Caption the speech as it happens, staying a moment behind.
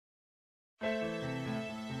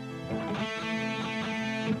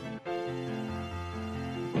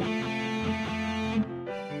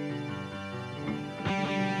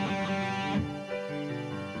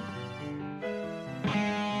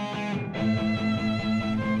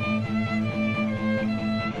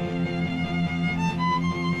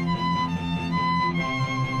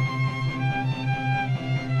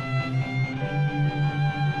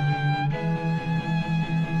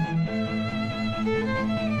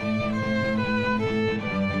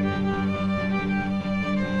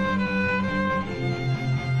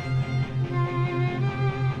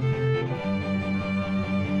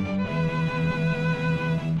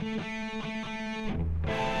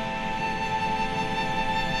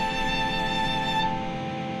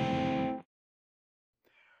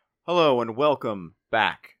Hello and welcome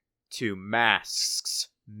back to Masks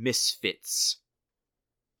Misfits,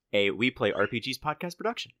 a We Play RPGs podcast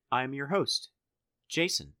production. I am your host,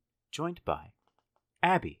 Jason, joined by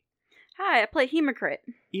Abby. Hi, I play Hemocrit.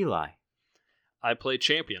 Eli. I play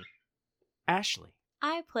Champion. Ashley.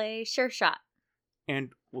 I play Sure Shot.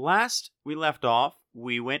 And last we left off,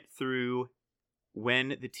 we went through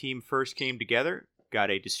when the team first came together, got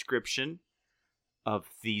a description of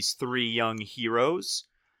these three young heroes,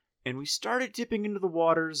 and we started dipping into the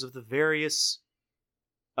waters of the various,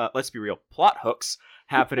 let's be real, plot hooks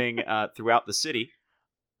happening throughout the city.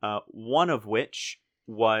 One of which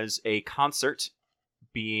was a concert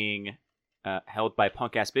being held by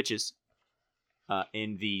punk-ass bitches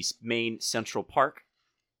in the main Central Park.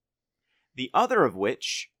 The other of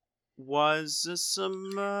which was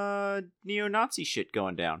some neo-Nazi shit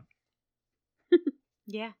going down.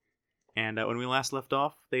 Yeah. And when we last left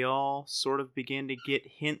off, they all sort of began to get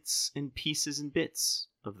hints and pieces and bits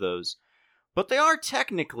of those. But they are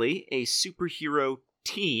technically a superhero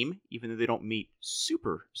team, even though they don't meet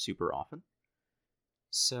super often.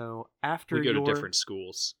 So after we go to different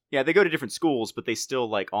schools. Yeah, they go to different schools, but they still,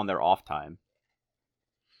 like, on their off time,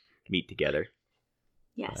 meet together.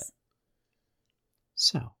 Yes. But...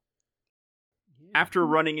 So, after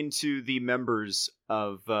running into the members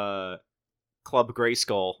of Club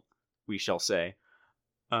Grayskull, we shall say,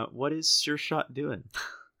 what is Sure Shot doing?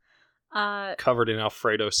 Covered in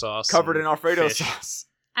Alfredo sauce. Sauce.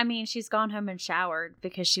 I mean, she's gone home and showered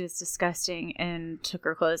because she was disgusting and took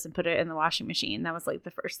her clothes and put it in the washing machine. That was like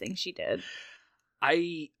the first thing she did.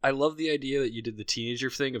 I love the idea that you did the teenager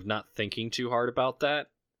thing of not thinking too hard about that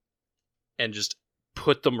and just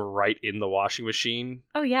put them right in the washing machine.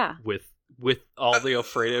 Oh, yeah. With all the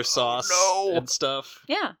Alfredo sauce and stuff.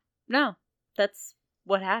 Yeah. No, that's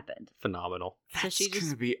what happened. Phenomenal. That's so she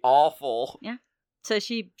gonna be awful. Yeah. So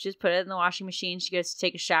she just put it in the washing machine. She goes to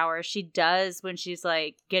take a shower. She does when she's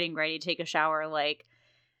like getting ready to take a shower. Like,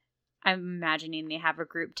 I'm imagining they have a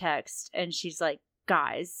group text and she's like,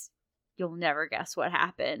 guys, you'll never guess what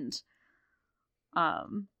happened.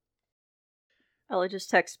 Ella just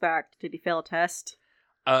texts back, did he fail a test?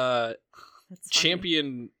 That's funny.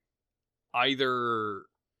 Champion either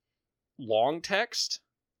long text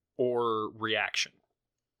or reaction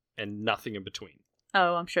and nothing in between.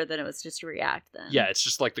 Oh, I'm sure that it was just a react then. Yeah, it's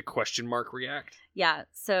just like the question mark react. Yeah,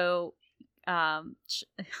 so I'm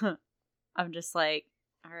just like,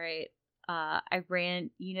 all right, I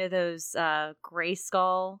ran, you know those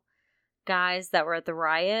Grayskull guys that were at the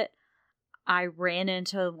riot? I ran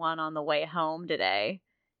into one on the way home today,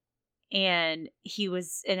 and he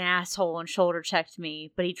was an asshole and shoulder checked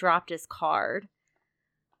me, but he dropped his card.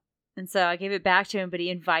 And so I gave it back to him, but he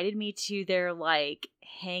invited me to their, like,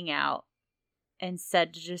 hangout and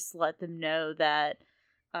said to just let them know that,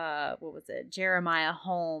 what was it? Jeremiah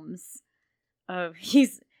Holmes.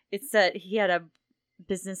 It said he had a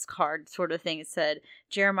business card sort of thing. It said,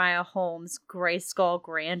 Jeremiah Holmes, Grayskull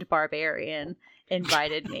Grand Barbarian,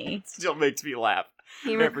 invited me. Still makes me laugh.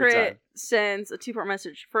 Hemocrit sends a 2-part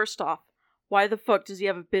message. First off, why the fuck does he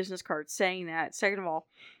have a business card saying that? Second of all,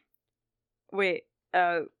 wait,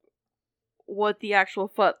 what the actual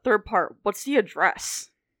third part, what's the address?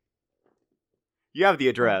 You have the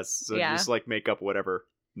address, so Yeah. just like make up whatever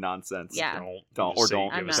nonsense. Yeah. Don't. Just say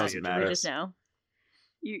It I'm not. doesn't matter. We just know.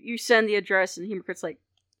 You send the address and Hemocrit's like,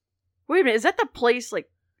 wait a minute, is that the place like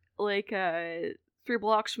 3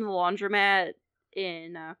 blocks from the laundromat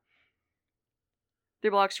in 3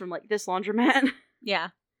 blocks from like this laundromat? Yeah.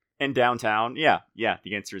 In downtown? Yeah.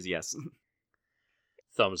 The answer is yes.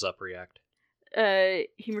 Thumbs up react.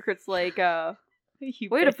 Hemocrit's like, You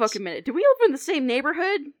wait a bitch. fucking minute, do we live in the same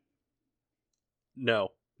neighborhood? No.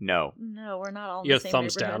 No. No, we're not all in You the got same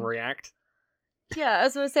thumbs neighborhood. down react. Yeah, I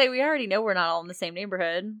was going to say, we already know we're not all in the same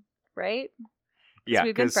neighborhood, right? Yeah,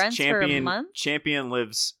 we've been friends for a month? Champion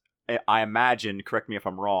lives I imagine, correct me if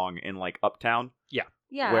I'm wrong, in like Uptown.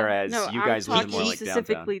 Yeah. Whereas No, you I'm guys live talking more like downtown.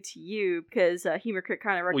 specifically to you because Hemocrit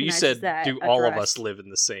kind of Well, you recognizes said, that. do all of address. us live in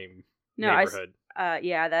the same No, neighborhood?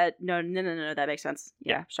 yeah, that no, that makes sense.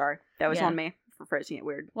 Yeah, sorry, that was Yeah. on me for phrasing it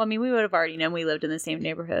weird. Well, I mean, we would have already known we lived in the same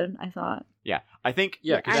neighborhood, I thought. Yeah, I think.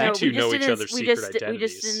 Yeah, I because you two we just know each didn't- other's we secret just, identities. We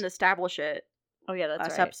just didn't establish it Oh, yeah, that's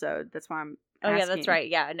last right. episode. That's why I'm. Oh, yeah, that's asking. right.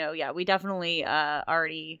 Yeah, no, yeah. We definitely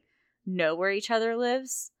already know where each other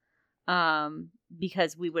lives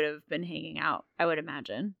because we would have been hanging out, I would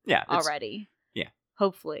imagine, Yeah, it's- already. Yeah.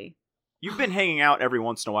 Hopefully. You've been hanging out every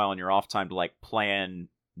once in a while in your off time to like plan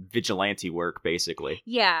vigilante work, basically.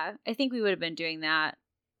 Yeah, I think we would have been doing that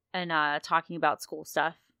and talking about school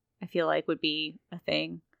stuff, I feel like would be a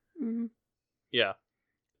thing. Mhm. Yeah.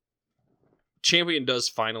 Champion does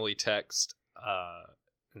finally text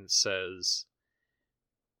and says,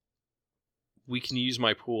 we can use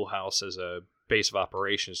my pool house as a base of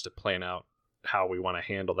operations to plan out how we want to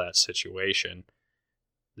handle that situation.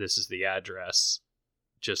 This is the address.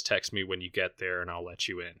 Just text me when you get there and I'll let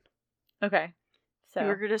you in. Okay. So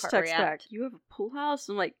Hemocrit just heart text react. back. You have a pool house?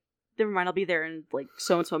 I'm like, never mind. I'll be there in like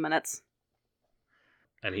so and so minutes.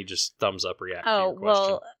 And he just thumbs up react to Oh, your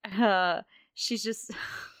question. well, she's just...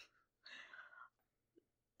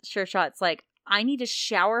 Sure Shot's like, I need a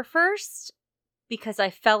shower first because I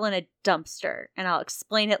fell in a dumpster and I'll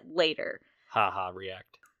explain it later. Haha,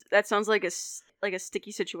 react. That sounds like a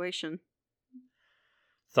sticky situation.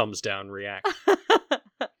 Thumbs down, react.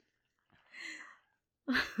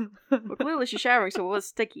 Well, clearly she's showering, so it was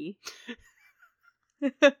sticky.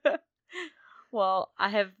 Well, I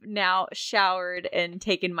have now showered and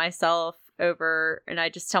taken myself over, and I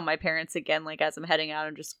just tell my parents again, like as I'm heading out,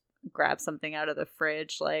 and just grab something out of the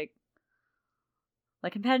fridge, like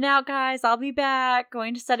I'm heading out, guys. I'll be back.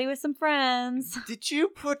 Going to study with some friends. Did you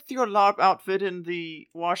put your LARP outfit in the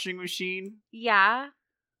washing machine? Yeah.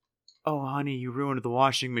 Oh, honey, you ruined the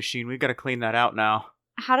washing machine. We've got to clean that out now.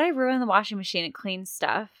 How'd I ruin the washing machine? It cleans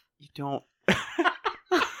stuff. You don't.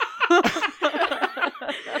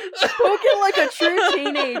 Spoken like a true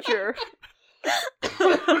teenager.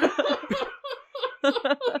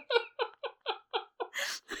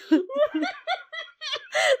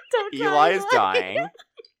 Don't tell Eli is anyone. dying.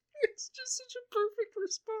 It's just such a perfect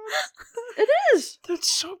response. It is. That's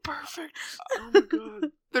so perfect. Oh my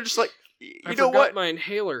god. They're just like, you I know forgot what? my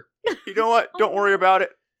inhaler. You know what? Don't worry about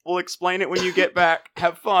it. We'll explain it when you get back.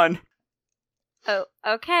 Have fun. Oh,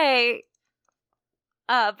 okay.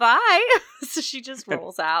 Bye. So she just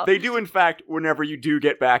rolls out. They do, in fact, whenever you do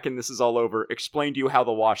get back and this is all over, explain to you how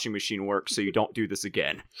the washing machine works so you don't do this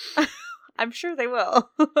again. I'm sure they will.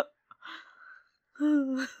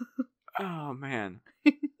 Oh, man.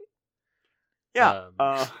 Yeah.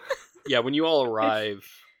 Yeah, when you all arrive,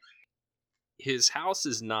 his house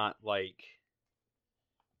is not like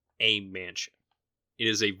a mansion. It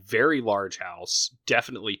is a very large house,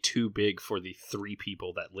 definitely too big for the 3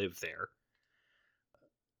 people that live there.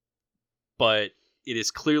 But it is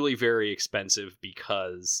clearly very expensive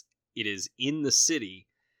because it is in the city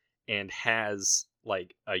and has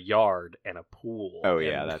like a yard and a pool. Oh,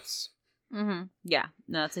 yeah, and, that's... Mm-hmm. Yeah,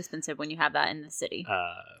 no, it's expensive when you have that in the city.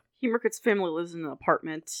 Hemocrit's family lives in an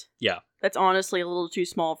apartment. Yeah. That's honestly a little too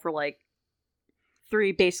small for like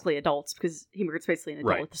 3 basically adults because Hemocrit's basically an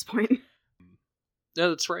adult Right. at this point. No,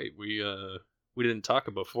 that's right. We didn't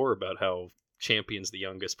talk before about how Champion's the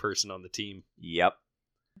youngest person on the team. Yep.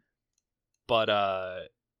 But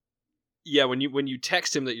yeah, when you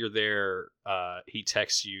text him that you're there, he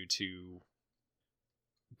texts you to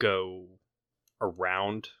go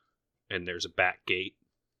around, and there's a back gate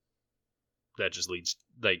that just leads,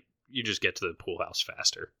 like, you just get to the pool house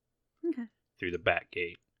faster. Okay. Through the back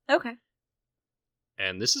gate. Okay.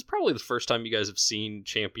 And this is probably the first time you guys have seen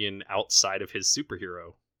Champion outside of his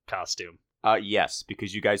superhero costume. Yes,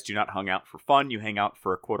 because you guys do not hang out for fun. You hang out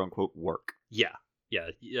for quote-unquote work. Yeah.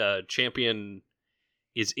 Champion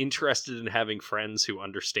is interested in having friends who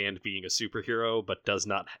understand being a superhero, but does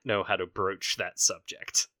not know how to broach that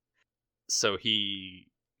subject. So he's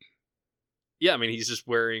just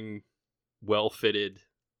wearing well-fitted,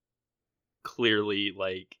 clearly,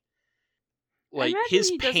 like imagine his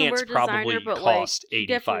he doesn't pants wear designer, probably but, like, cost he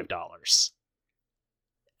 $85.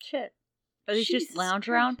 Shit. Are these just Jesus lounge Christ.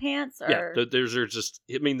 around pants? Or... Yeah, they're just,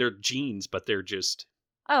 I mean, they're jeans, but they're just,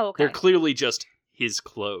 Oh, okay. they're clearly just his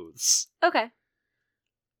clothes. Okay.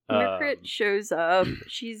 Hemocrit shows up.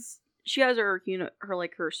 She has her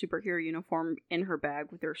her superhero uniform in her bag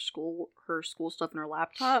with her school stuff and her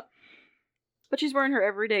laptop. But she's wearing her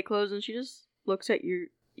everyday clothes, and she just looks at you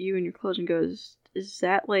and your clothes and goes, "Is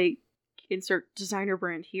that like insert designer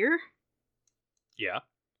brand here?" Yeah.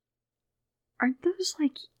 Aren't those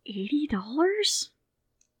like $80?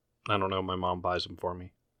 I don't know. My mom buys them for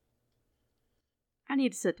me. I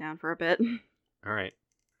need to sit down for a bit. All right.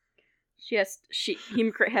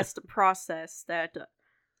 Hemocrit has to process that.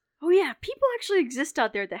 Oh yeah, people actually exist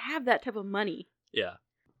out there that have that type of money. Yeah.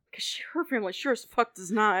 Because her family sure as fuck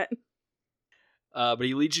does not. But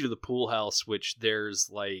he leads you to the pool house, which there's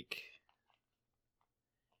like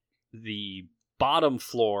the bottom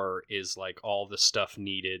floor is like all the stuff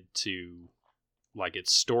needed to, like,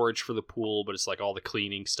 it's storage for the pool, but it's like all the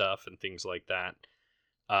cleaning stuff and things like that.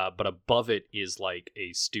 But above it is like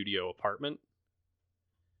a studio apartment.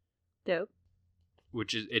 Dope.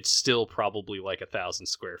 Which is, it's still probably like 1,000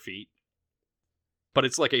 square feet, but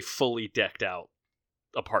it's like a fully decked out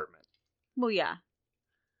apartment. Well, yeah.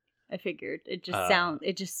 I figured it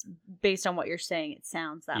just based on what you're saying, it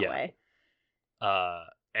sounds that way.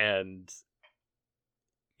 And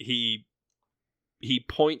he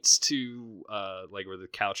points to like where the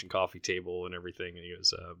couch and coffee table and everything, and he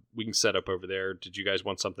goes, "We can set up over there. Did you guys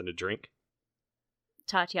want something to drink?"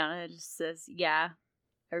 Tatiana just says, "Yeah,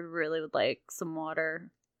 I really would like some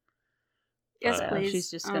water." Yes, So please. she's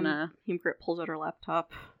just gonna. Hemocrit pulls out her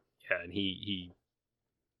laptop. Yeah, and he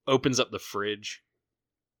opens up the fridge,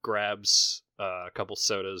 grabs a couple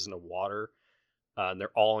sodas and a water, and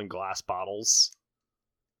they're all in glass bottles.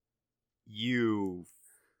 You.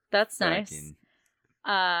 That's nice. fucking-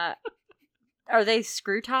 Are they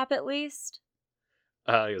screw top at least?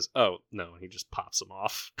 He goes, "Oh no," and he just pops them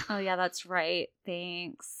off. Oh yeah, that's right.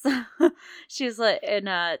 Thanks. She's like, and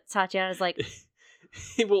Tatiana's like,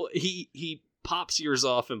 Well, he pops yours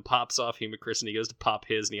off and pops off Hemocrit, and he goes to pop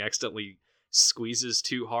his, and he accidentally squeezes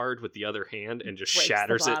too hard with the other hand and just Breaks the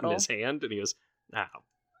shatters it in bottle. his hand, and he goes, "Ah,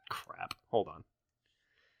 crap, hold on."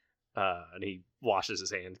 And he washes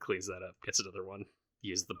his hand, cleans that up, gets another one,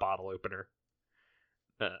 uses the bottle opener.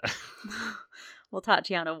 well,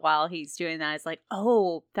 Tatiana, while he's doing that, is like,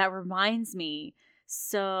 oh, that reminds me.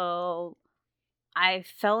 So I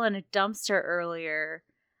fell in a dumpster earlier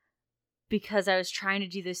because I was trying to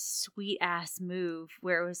do this sweet ass move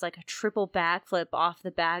where it was like a triple backflip off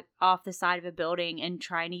the side of a building and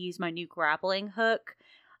trying to use my new grappling hook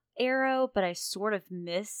arrow, but I sort of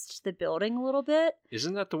missed the building a little bit.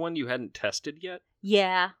 Isn't that the one you hadn't tested yet?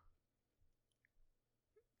 Yeah.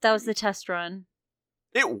 That was the test run.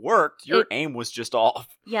 It worked. Your aim was just off.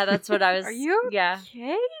 Yeah, that's what I was. Are you Yeah.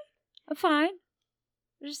 okay? I'm fine.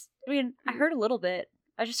 I hurt a little bit.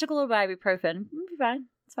 I just took a little bit of ibuprofen. I'll be fine.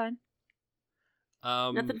 It's fine.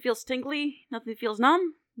 Nothing feels tingly. Nothing feels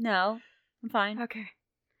numb. No, I'm fine. Okay.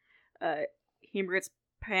 Hemocrit's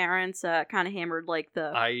parents kind of hammered like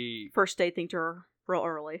the I first day thing to her real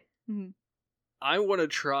early. I want to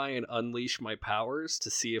try and unleash my powers to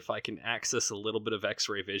see if I can access a little bit of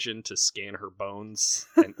X-ray vision to scan her bones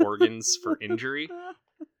and organs for injury. All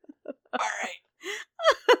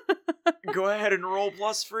right. Go ahead and roll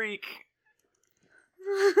plus freak.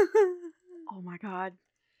 Oh my god.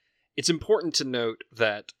 It's important to note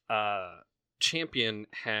that Champion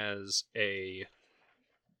has a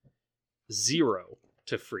 0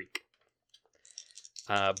 to freak.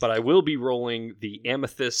 But I will be rolling the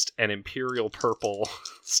Amethyst and Imperial Purple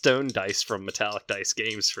stone dice from Metallic Dice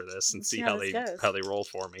Games for this and Let's see see how how this goes. they roll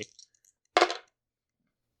for me.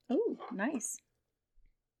 Oh, nice.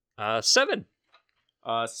 7.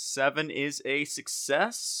 7 is a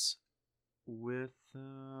success with,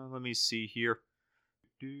 let me see here.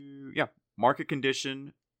 Yeah, market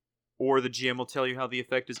condition, or the GM will tell you how the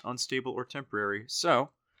effect is unstable or temporary. So,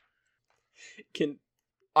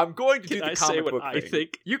 I'm going to do Can the I comic say what book I thing.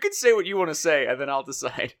 think? You can say what you want to say, and then I'll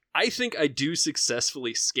decide. I think I do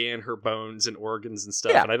successfully scan her bones and organs and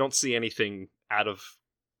stuff, Yeah. and I don't see anything out of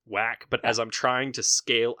whack, but as I'm trying to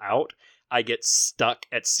scale out, I get stuck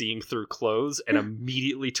at seeing through clothes and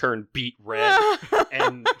immediately turn beet red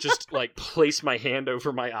and just, like, place my hand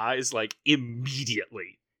over my eyes, like,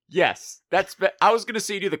 immediately. Yes, I was going to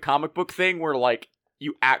say do the comic book thing where, like,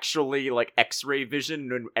 you actually, like, X-ray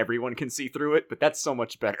vision and everyone can see through it, but that's so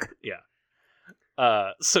much better.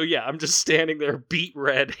 So yeah, I'm just standing there, beet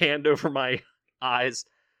red, hand over my eyes.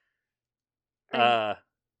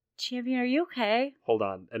 Champion, are you okay? Hold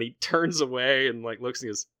on. And he turns away and, like, looks and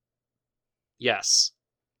he goes, "Yes,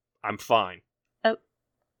 I'm fine."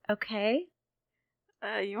 Okay.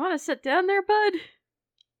 You want to sit down there, bud?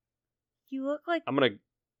 You look like I'm gonna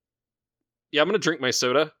drink my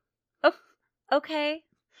soda. okay.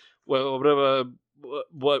 Well,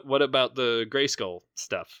 what about the Grayskull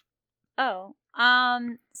stuff? Oh,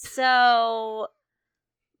 so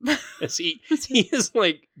As he is,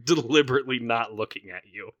 like, deliberately not looking at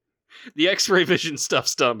you. The X-ray vision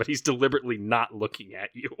stuff's done, but he's deliberately not looking at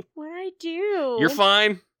you. What'd I do? You're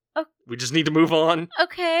fine. Oh. We just need to move on.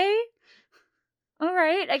 Okay. All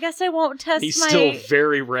right. I guess I won't test He's my... still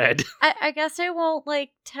very red. I guess I won't,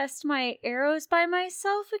 test my arrows by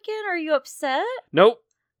myself again? Are you upset? Nope.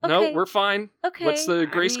 Okay. No, we're fine. Okay. What's the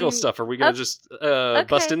grayskull stuff? Are we gonna just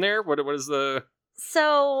bust in there? What is the...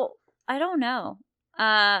 So, I don't know.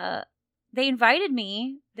 They invited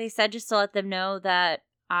me. They said just to let them know that,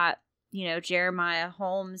 Jeremiah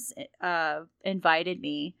Holmes invited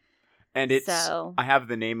me. And it's So... I have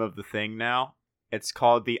the name of the thing now. It's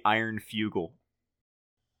called the Iron Fugle.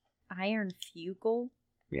 Iron Fugle?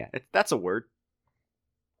 Yeah, that's a word.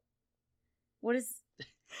 What is...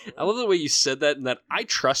 I love the way you said that, and that I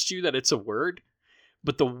trust you that it's a word,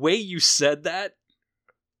 but the way you said that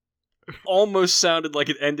almost sounded like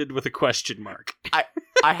it ended with a question mark.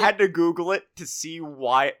 I had to Google it to see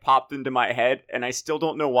why it popped into my head, and I still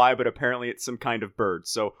don't know why, but apparently it's some kind of bird.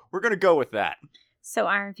 So we're going to go with that. So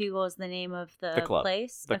Iron Fugle is the name of the club.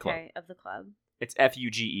 place? The club. Of the club. It's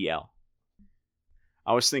Fugel.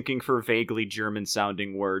 I was thinking for vaguely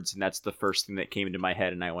German-sounding words, and that's the first thing that came into my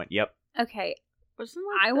head, and I went, yep. Okay. Wasn't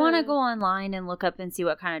I want to go online and look up and see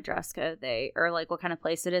what kind of dress code what kind of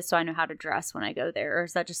place it is so I know how to dress when I go there. Or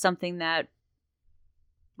is that just something that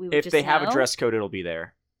we would If just they have a know? dress code, it'll be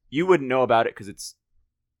there. You wouldn't know about it because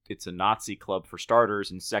it's a Nazi club for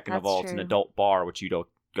starters, and second of That's all, it's an true. adult bar, which you don't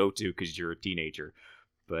go to because you're a teenager.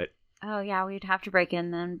 But Oh, yeah, we'd have to break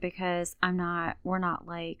in then because we're not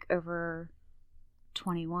over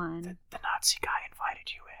 21. the Nazi guy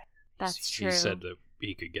invited you in. That's He true. said that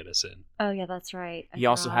he could get us in. Oh, yeah, that's right. I He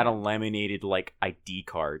also had a forgot. laminated ID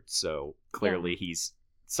card, so clearly he's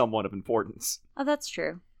somewhat of importance. Oh, that's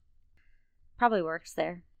true. Probably works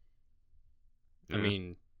there. I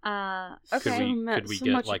mean, Okay. Could we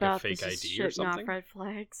get, a fake ID or something? Not red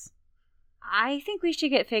flags. I think we should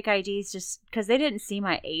get fake IDs just because they didn't see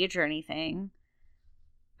my age or anything.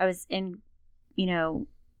 I was in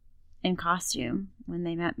costume when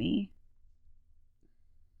they met me.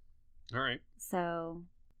 All right. So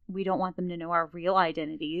we don't want them to know our real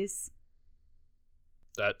identities.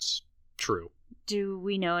 That's true. Do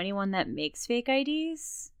we know anyone that makes fake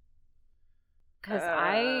IDs? Because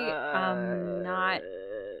I'm not...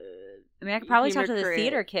 I mean, I could probably talk to the Hemocrit.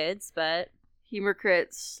 theater kids, but...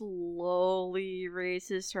 Hemocrit slowly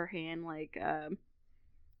raises her hand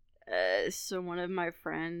so one of my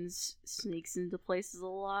friends sneaks into places a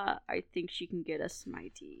lot. I think she can get us some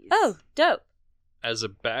IDs. Oh, dope. As a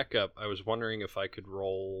backup, I was wondering if I could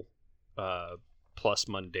roll plus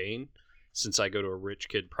mundane. Since I go to a rich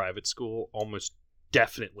kid private school, almost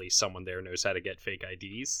definitely someone there knows how to get fake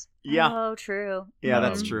IDs. Yeah, Oh, true. yeah,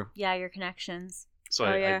 that's Mhm. true. Yeah, your connections. So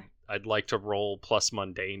Oh, yeah. I'd like to roll plus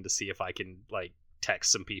mundane to see if I can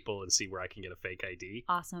text some people and see where I can get a fake ID.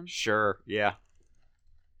 Awesome. Sure, yeah.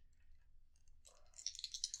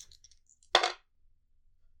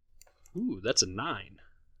 Ooh, that's a 9.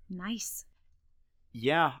 Nice.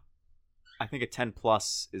 Yeah, I think a 10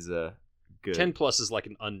 plus is a good... 10 plus is like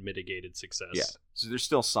an unmitigated success. Yeah, so there's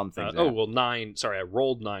still some things. Oh, well, 9. Sorry, I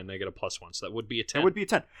rolled 9 and I get a plus 1, so that would be a 10. It would be a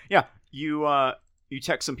 10. Yeah, you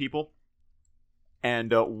text some people,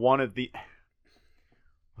 and one of the...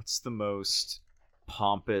 What's the most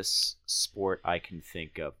pompous sport I can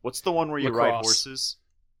think of? What's the one where you ride Lacrosse. horses?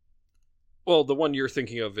 Well, the one you're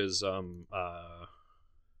thinking of is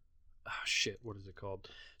what is it called?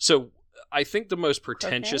 So I think the most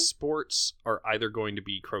pretentious Croquet? sports are either going to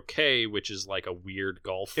be croquet, which is like a weird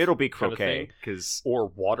golf. It'll be kind of croquet, thing, because or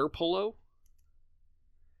water polo.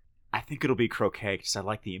 I think it'll be croquet, because I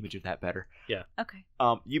like the image of that better. Okay.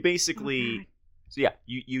 You basically... God. So yeah,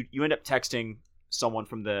 you end up texting someone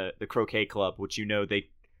from the croquet club, which they...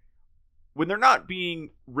 When they're not being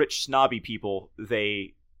rich, snobby people,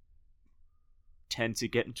 they tend to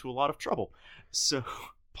get into a lot of trouble. So...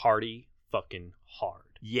 Party fucking hard.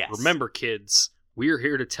 Yes. Remember, kids, we're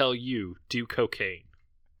here to tell you, do cocaine.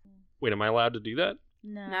 Wait, am I allowed to do that?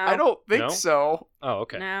 No. No. I don't think No? so. Oh,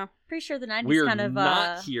 okay. No. Pretty sure the 90s We're kind of...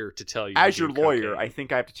 not here to tell you. As to your do lawyer, cocaine. I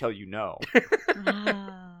think I have to tell you no.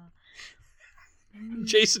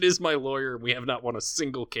 Jason is my lawyer, and we have not won a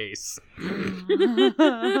single case.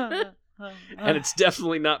 And it's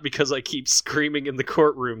definitely not because I keep screaming in the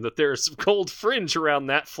courtroom that there is some gold fringe around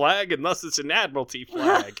that flag, and thus it's an Admiralty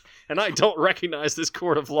flag, and I don't recognize this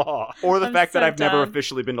court of law. Or the I'm fact that so I've never done.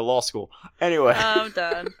 officially been to law school. Anyway. I'm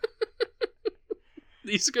done.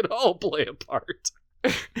 These could all play a part.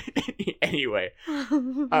 Anyway.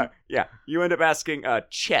 Yeah. You end up asking,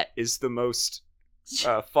 Chet is the most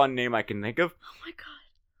fun name I can think of. Oh my god.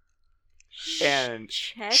 And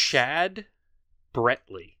Chet? Chad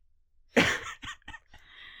Bretley. I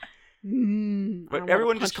But wanna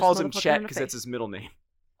everyone punch just this calls him motherfucker Chet in the because that's face. his middle name.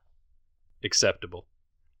 Acceptable.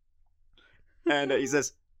 And he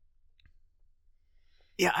says,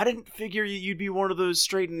 "Yeah, I didn't figure you'd be one of those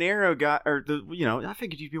straight and narrow guy, I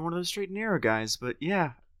figured you'd be one of those straight and narrow guys. But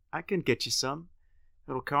yeah, I can get you some.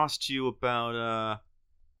 It'll cost you about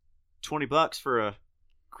 $20 for a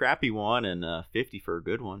crappy one and $50 for a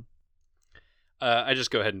good one." I just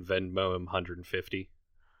go ahead and Venmo him 150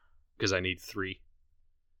 because I need 3.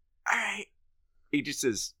 All right. He just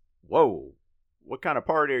says, "Whoa, what kind of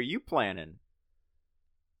party are you planning?"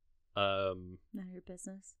 None of your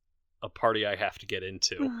business. A party I have to get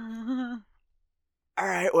into. All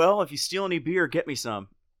right, well, if you steal any beer, get me some.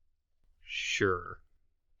 Sure.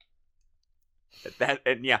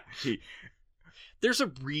 There's a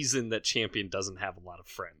reason that Champion doesn't have a lot of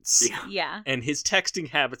friends. Yeah. Yeah. And his texting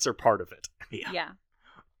habits are part of it. Yeah.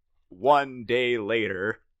 One day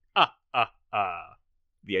later, the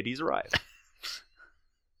IDs arrive.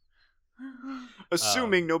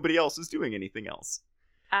 Assuming nobody else is doing anything else.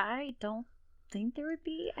 I don't think there would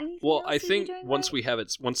be anything Well, else I we'd be think doing, once right? we have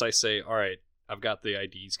it, once I say, all right, I've got the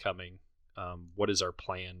IDs coming, what is our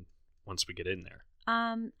plan once we get in there?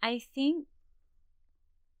 I think,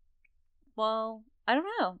 well, I don't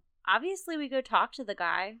know. Obviously, we go talk to the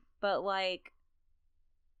guy, but, like,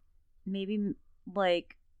 maybe,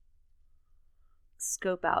 like,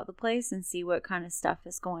 scope out the place and see what kind of stuff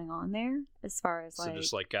is going on there as far as, So like...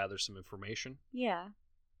 just, like, gather some information? Yeah.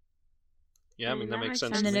 Yeah, I mean, that makes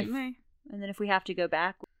sense And to then me. And then if we have to go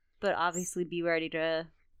back, but obviously be ready to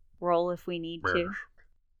roll if we need to.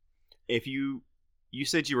 If you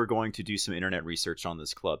said you were going to do some internet research on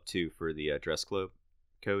this club too for the dress club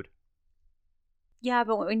code. Yeah,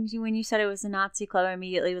 but when you said it was a Nazi club, I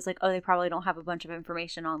immediately was like, oh, they probably don't have a bunch of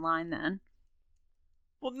information online then.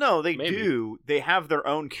 Well, no, they Maybe. do. They have their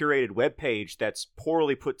own curated webpage that's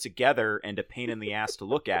poorly put together and a pain in the ass to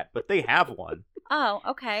look at, but they have one. Oh,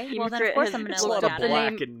 okay. Well, then of Hypocrite course has I'm going It's to a look lot at of it.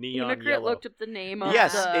 black and neon Hypocrite yellow. looked up the name of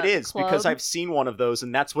Yes, the it is, because club. I've seen one of those,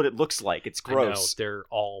 and that's what it looks like. It's I know, gross. they're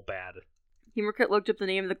all bad. Hypocrite looked up the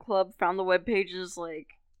name of the club, found the web pages,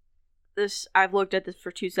 like, this, I've looked at this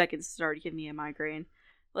for 2 seconds, it's already giving me a migraine.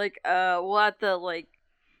 Like, we'll have to, like,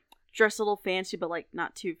 dress a little fancy, but, like,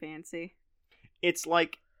 not too fancy. It's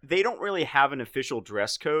like, they don't really have an official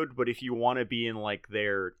dress code, but if you want to be in, like,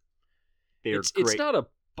 their It's not a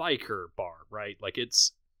biker bar, right? Like,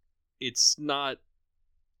 it's not...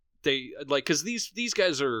 They, like, because these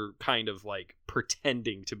guys are kind of, like,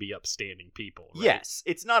 pretending to be upstanding people, right? Yes,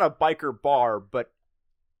 it's not a biker bar, but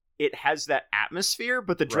it has that atmosphere,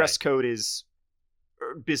 but the dress Right. code is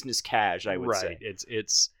business cash, I would right. say.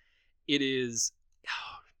 It is.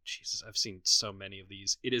 Oh, Jesus, I've seen so many of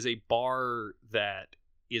these. It is a bar that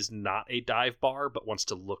is not a dive bar, but wants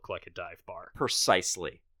to look like a dive bar.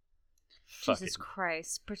 Precisely. Jesus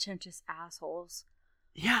Christ. Pretentious assholes.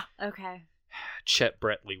 Yeah. Okay. Chet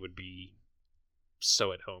Bretley would be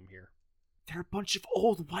so at home here. They're a bunch of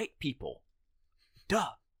old white people. Duh.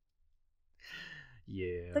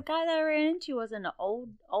 Yeah. The guy that I ran into wasn't an old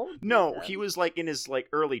No, dude, he though. was like in his like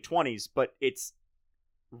early 20s, but it's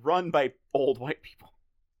run by old white people.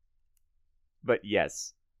 But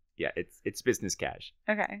yes. Yeah, it's business cash.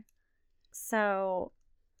 Okay. So,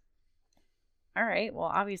 all right. Well,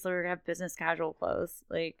 obviously we're going to have business casual clothes.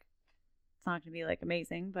 Like, it's not going to be, like,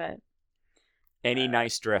 amazing, but Any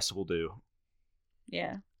nice dress will do.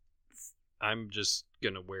 yeah. I'm just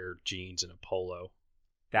gonna wear jeans and a polo.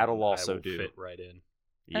 That'll I also will do. fit right in.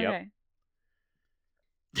 Yep. Okay.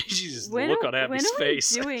 Jesus, the When look are- on Abby's when are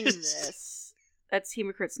face. we doing this? That's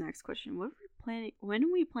Hemocrit's next question. What are we planning? When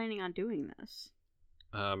are we planning on doing this?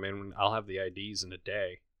 And I'll have the IDs in a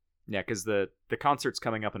day. Yeah, because the concert's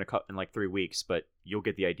coming up in like 3 weeks, but you'll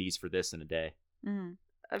get the IDs for this in a day. Mm-hmm.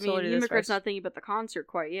 I So mean, we'll do this Hemocrit's first. not thinking about the concert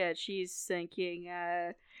quite yet. She's thinking,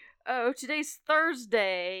 oh, today's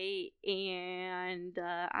Thursday, and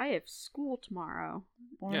I have school tomorrow.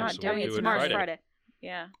 We're Yeah, not so I we'll doing mean, do it it tomorrow's Friday. Friday.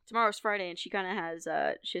 Yeah. Tomorrow's Friday, and she kind of has,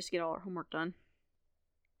 she has to get all her homework done.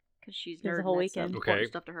 Because she's There's a nerd whole and that's weekend. important Okay.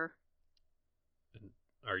 stuff to her.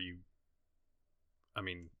 Are you? I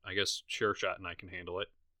mean, I guess Sure Shot and I can handle it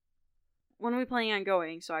When are we planning on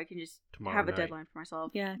going, so I can just tomorrow have a night. deadline for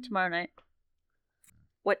myself? Yeah, tomorrow night.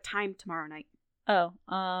 What time tomorrow night? Oh,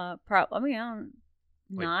 I don't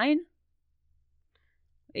 9?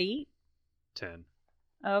 8? 10.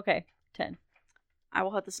 Oh, okay. 10. I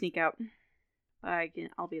will have to sneak out.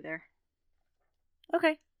 I'll be there.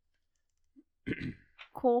 Okay.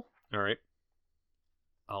 Cool. All right.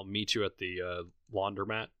 I'll meet you at the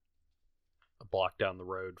laundromat, a block down the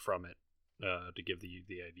road from it, to give you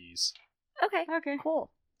the IDs. Okay. Okay.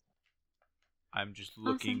 Cool. I'm just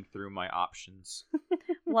looking through my options.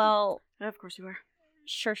 Well, Of course you are.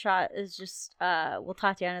 Sure Shot is just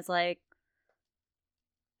Tatiana's like,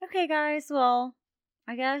 okay guys, well,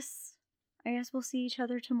 I guess we'll see each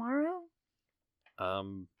other tomorrow.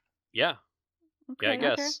 Yeah. Okay, Yeah, I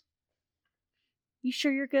guess. okay. You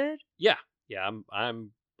sure you're good? Yeah. I'm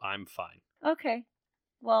fine. Okay.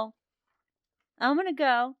 Well, I'm gonna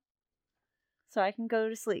go so I can go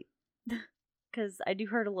to sleep. Because I do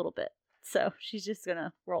hurt a little bit. So she's just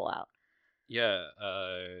gonna roll out. Yeah,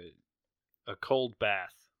 a cold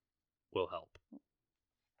bath will help.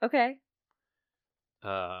 Okay.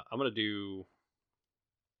 I'm gonna do.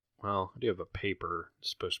 Well, I do have a paper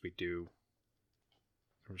supposed to be due.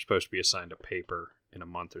 I'm supposed to be assigned a paper in a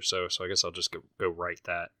month or so I guess I'll just go write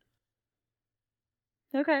that.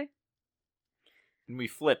 Okay. And we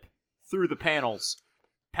flip through the panels,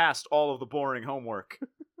 past all of the boring homework,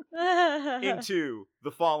 into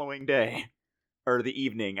the following day. Or the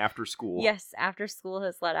evening after school. Yes, after school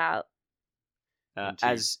has let out.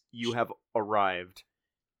 As you have arrived.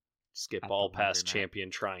 Skip At the all past laundromat. Champion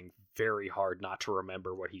trying very hard not to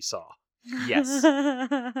remember what he saw. Yes.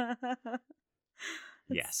 That's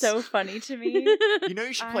Yes. so funny to me. You know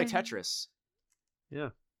you should play I'm- Tetris. Yeah.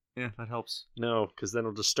 Yeah, that helps. No, because then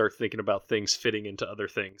I'll just start thinking about things fitting into other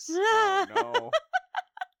things. Oh,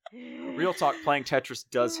 no. Real talk, playing Tetris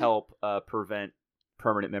does help prevent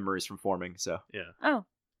permanent memories from forming, so. Yeah. Oh,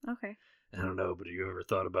 okay. I don't know, but have you ever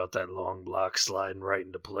thought about that long block sliding right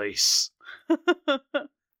into place?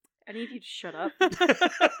 I need you to shut up.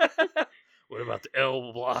 What about the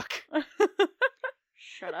L block?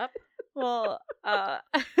 Shut up. Well,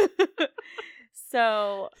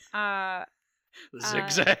 so, The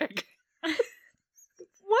zigzag?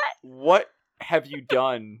 what? What have you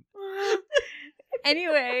done?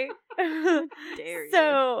 Anyway, Dare you.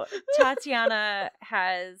 so Tatiana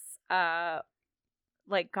has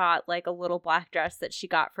got like a little black dress that she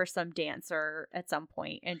got for some dancer at some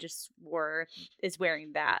point and just is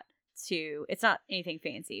wearing that too. It's not anything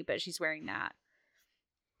fancy, but she's wearing that.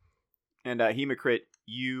 And Hemocrit,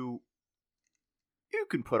 you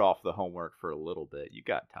can put off the homework for a little bit. You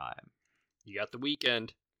got time. You got the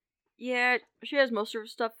weekend. Yeah, she has most of her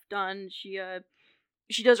stuff done. She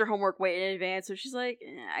does her homework way in advance, so she's like,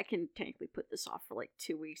 I can technically put this off for like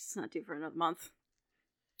 2 weeks. It's not due for another month.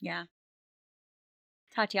 Yeah.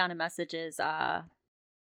 Tatiana messages, what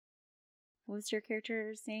was your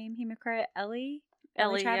character's name? Hemocrit? Ellie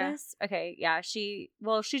Ellie, yeah. Travis? Okay, yeah. She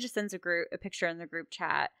just sends a picture in the group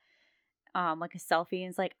chat, like a selfie, and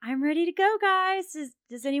is like, I'm ready to go, guys.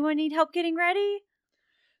 Does anyone need help getting ready?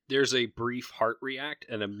 There's a brief heart react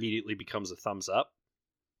and immediately becomes a thumbs up.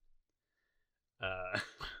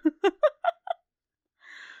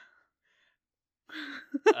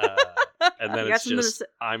 And then You got it's something to just, say?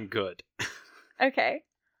 I'm good. Okay.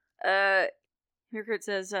 Hemocrit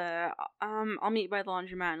says, I'll meet by the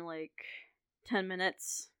laundromat in like 10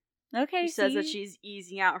 minutes. Okay, She says that see? she's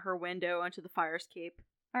easing out her window onto the fire escape.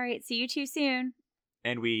 All right, see you too soon.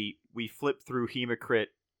 And we flip through Hemocrit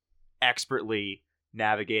expertly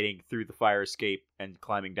navigating through the fire escape and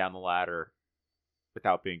climbing down the ladder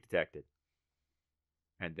without being detected.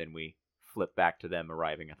 And then we flip back to them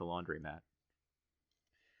arriving at the laundromat.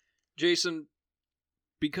 Jason,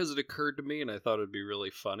 because it occurred to me and I thought it'd be really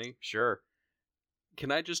funny, Sure. can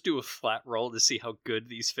I just do a flat roll to see how good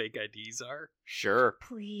these fake IDs are? Sure.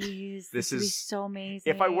 Please. This This would be is- so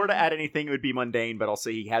amazing. If I were to add anything, it would be mundane, but I'll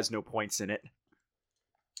say he has no points in it.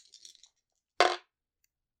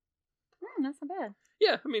 That's not bad.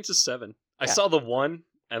 Yeah, I mean, it's a 7. I Yeah. saw the 1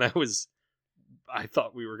 and I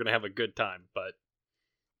thought we were going to have a good time, but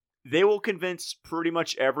They will convince pretty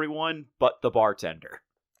much everyone but the bartender.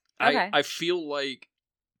 Okay. I feel like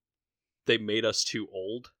they made us too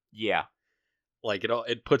old. Yeah. Like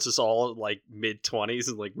it puts us all at like mid-20s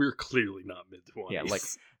and like we're clearly not mid-20s. Yeah, like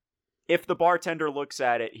if the bartender looks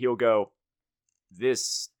at it, he'll go,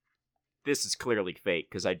 This is clearly fake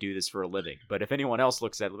because I do this for a living. But if anyone else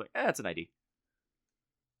looks at it, like, that's an ID.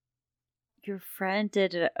 Your friend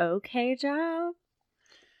did an okay job?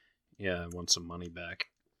 yeah, I want some money back.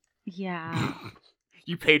 Yeah.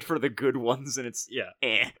 You paid for the good ones, and it's Yeah.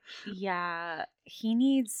 Yeah. He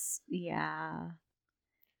needs. Yeah.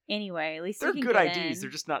 Anyway, at least they're he can good get IDs. in. They're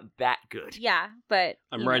just not that good. Yeah, but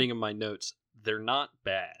I'm you know. writing in my notes. They're not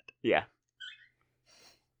bad. Yeah.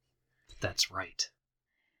 That's right.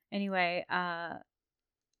 Anyway,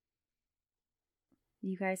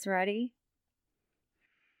 you guys ready?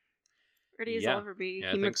 Ready as Yeah. I'll ever be.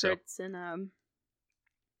 Yeah, I think so. Hemocrit's in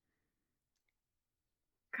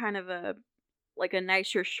kind of a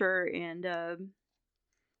nicer shirt and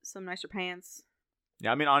some nicer pants.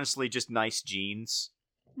 Yeah, I mean, honestly, just nice jeans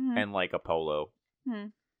Mhm. and like a polo. Hmm.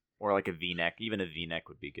 Or like a V-neck. Even a V-neck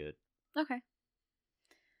would be good. Okay.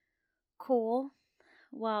 Cool.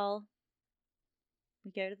 Well,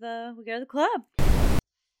 we go to the club.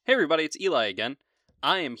 Hey everybody, it's Eli again.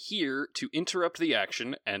 I am here to interrupt the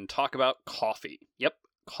action and talk about coffee. Yep,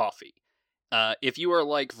 coffee. If you are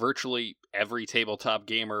like virtually every tabletop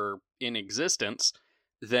gamer in existence,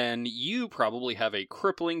 then you probably have a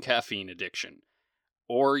crippling caffeine addiction.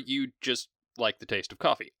 Or you just like the taste of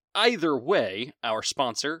coffee. Either way, our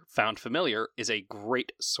sponsor, Found Familiar, is a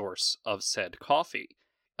great source of said coffee.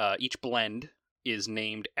 Each blend is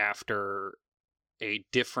named after a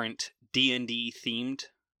different D&D themed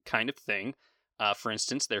kind of thing. For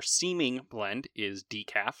instance, their Seeming blend is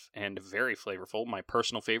decaf and very flavorful. My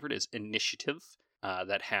personal favorite is Initiative,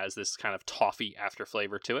 that has this kind of toffee after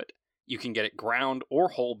flavor to it. You can get it ground or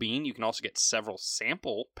whole bean. You can also get several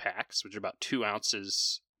sample packs, which are about 2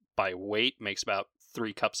 ounces by weight, makes about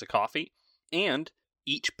 3 cups of coffee. And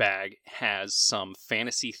each bag has some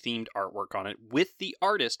fantasy-themed artwork on it, with the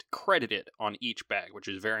artist credited on each bag, which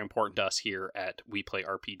is very important to us here at We Play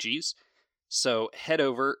RPGs. So head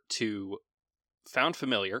over to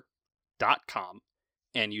foundfamiliar.com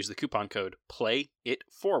and use the coupon code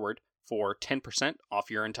PLAYITFORWARD for 10% off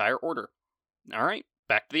your entire order. All right,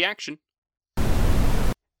 back to the action.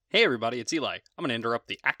 Hey everybody, it's Eli. I'm going to interrupt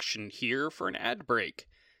the action here for an ad break.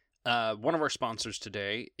 One of our sponsors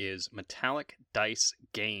today is Metallic Dice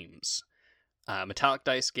Games.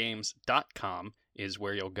 MetallicDiceGames.com is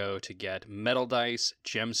where you'll go to get metal dice,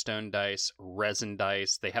 gemstone dice, resin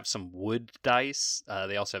dice. They have some wood dice.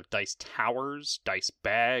 They also have dice towers, dice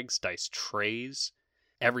bags, dice trays.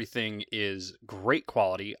 Everything is great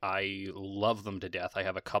quality. I love them to death. I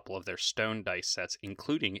have a couple of their stone dice sets,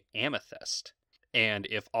 including Amethyst. And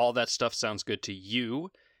if all that stuff sounds good to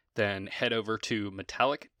you, then head over to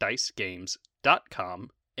MetallicDiceGames.com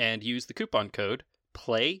and use the coupon code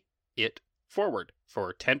PLAYITFORWARD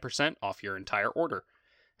for 10% off your entire order.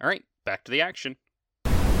 All right, back to the action.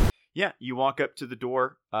 Yeah, you walk up to the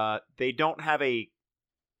door. They don't have a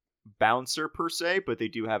bouncer per se, but they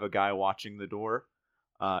do have a guy watching the door.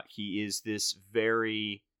 He is this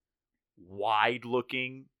very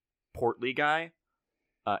wide-looking, portly guy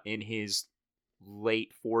in his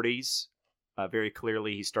late 40s. Very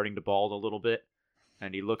clearly, he's starting to bald a little bit.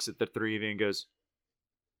 And he looks at the three of you and goes,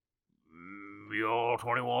 "You all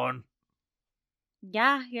 21?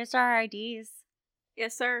 Yeah, here's our IDs.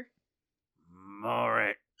 Yes, sir. All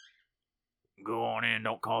right. Go on in.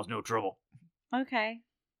 Don't cause no trouble." Okay.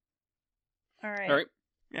 All right. All right.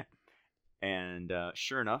 Yeah. And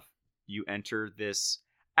sure enough, you enter this,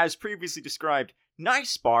 as previously described,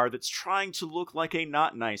 nice bar that's trying to look like a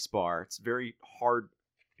not nice bar. It's very hard.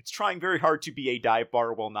 It's trying very hard to be a dive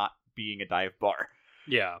bar while not being a dive bar.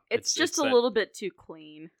 Yeah. It's just a that- little bit too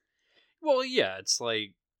clean. Well, yeah, it's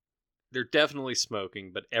like they're definitely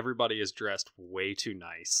smoking, but everybody is dressed way too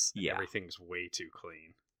nice. And Yeah. everything's way too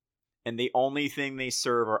clean. And the only thing they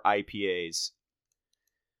serve are IPAs.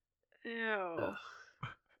 Ew. Ugh.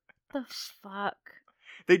 The fuck?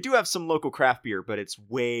 They do have some local craft beer, but it's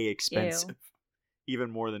way expensive. Even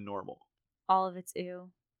more than normal. All of it's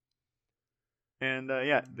ew. And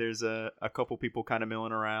yeah, there's a couple people kind of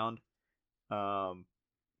milling around.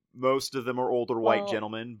 Most of them are older white Well-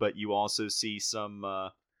 gentlemen, but you also see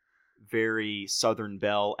some very Southern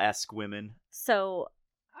Belle-esque women. So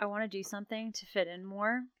I want to do something to fit in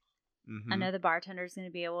more. Mhm. I know the bartender's going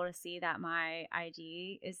to be able to see that my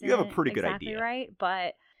ID isn't You have a pretty good exactly idea. right,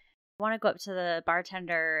 but I want to go up to the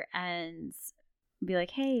bartender and be like,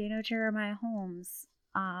 "Hey, you know Jeremiah Holmes?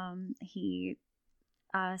 He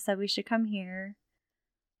said we should come here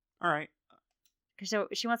All right. because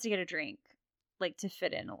she wants to get a drink, like to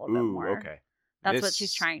fit in a little bit Ooh, more. okay. That's what This-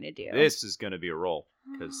 she's trying to do. This is going to be a roll,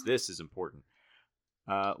 because this is important.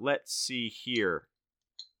 Let's see here.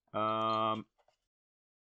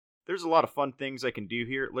 There's a lot of fun things I can do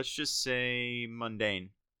here. Let's just say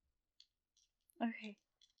mundane. Okay.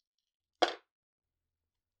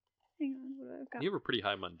 Hang on, what do I've got? You have a pretty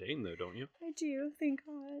high mundane, though, don't you? I do, thank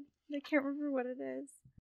God. I can't remember what it is.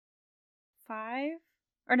 5?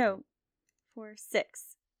 Or no, 4,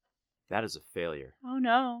 6. That is a failure. Oh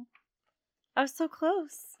no. I was so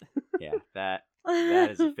close. Yeah, that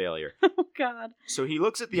is a failure. Oh God. So he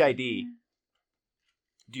looks at the ID.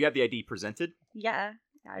 Do you have the ID presented? Yeah,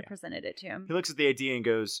 I Yeah. presented it to him. He looks at the ID and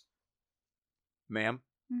goes, "Ma'am,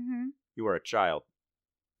 Mm-hmm. you are a child.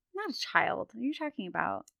 Not a child. What are you talking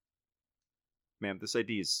about? Ma'am, this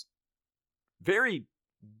ID is very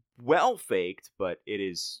well faked, but it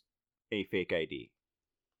is a fake ID.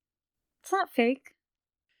 It's not fake.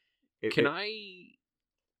 Can I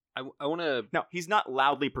I want to. Now, he's not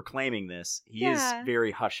loudly proclaiming this. He is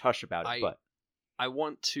very hush-hush about it, but... I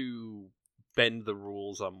want to bend the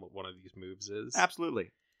rules on what one of these moves is.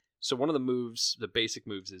 Absolutely. So one of the moves, the basic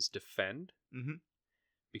moves, is defend. Mm-hmm.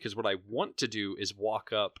 Because what I want to do is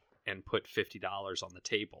walk up and put $50 on the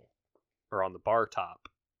table or on the bar top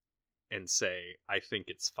and say, I think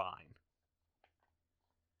it's fine.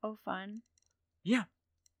 Oh, fun. Yeah.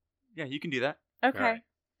 Yeah, you can do that. Okay.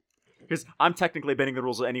 Because I'm technically bending the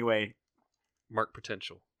rules anyway. Mark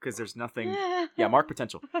potential. Because there's nothing... Yeah, mark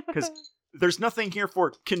potential. Because there's nothing here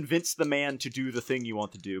for convince the man to do the thing you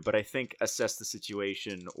want to do, but I think assess the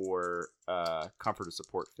situation or comfort or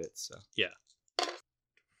support fits. So. Yeah.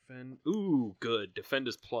 Defend. Ooh, good. Defend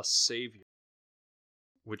is plus savior.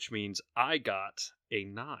 Which means I got a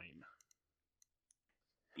 9.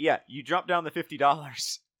 Yeah, you drop down the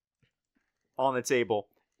 $50 on the table,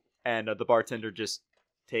 and the bartender just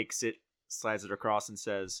takes it, slides it across, and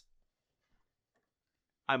says,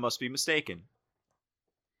 I must be mistaken.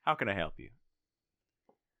 How can I help you?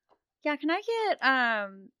 Yeah, can I get,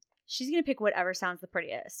 she's gonna pick whatever sounds the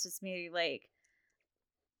prettiest. It's maybe like...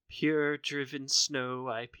 Pure driven snow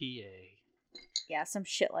IPA. Yeah, some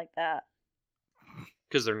shit like that.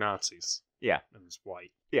 Because they're Nazis. Yeah. And it's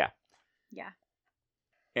white. Yeah. Yeah.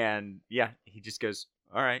 And, yeah, he just goes,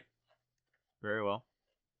 all right. Very well.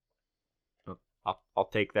 I'll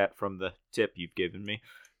take that from the tip you've given me.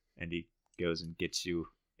 And he goes and gets you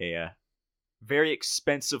a very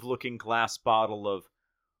expensive-looking glass bottle of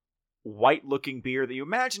white-looking beer that you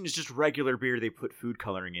imagine is just regular beer they put food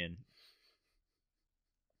coloring in.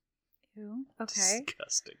 Ew. Okay.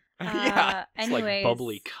 Disgusting. Yeah. It's Anyways. like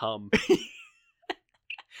bubbly cum.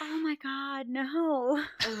 Oh my god, no.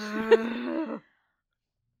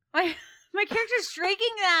 my character's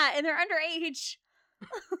drinking that and they're underage.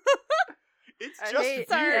 It's I just hate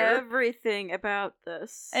beer. everything about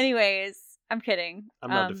this. Anyways, I'm kidding.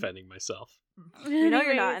 I'm not defending myself. You know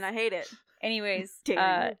you're not, and I hate it. Anyways,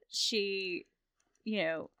 Dare you. she,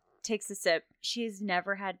 takes a sip. She's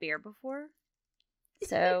never had beer before.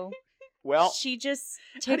 So Well, she just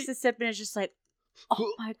takes a sip and is just like,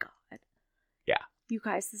 oh my god. Yeah. You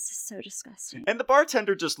guys, this is so disgusting. and the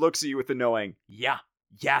bartender just looks at you with a knowing, yeah,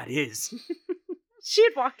 it is. She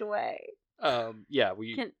had walked away. Yeah,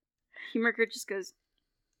 we... Humorker just goes,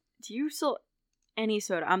 do you sell any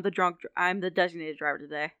soda? I'm the designated driver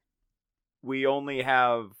today. We only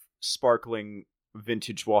have sparkling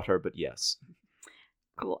vintage water, but yes.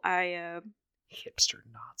 Cool. I Hipster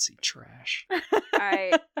Nazi trash.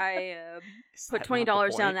 I Is put that $20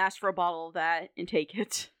 not the down and point? ask for a bottle of that and take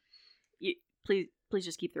it. Please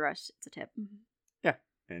just keep the rest. It's a tip. Yeah.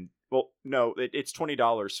 And, well, no, it's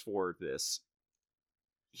 $20 for this.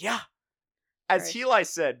 Yeah. As Right. Heli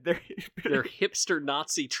said, they're They're hipster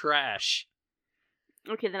Nazi trash.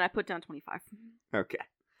 Okay, then I put down 25. Okay.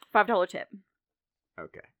 $5 tip.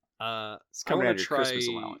 Okay. I It's coming want out of to your try. Christmas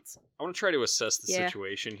allowance. I want to try to assess the Yeah.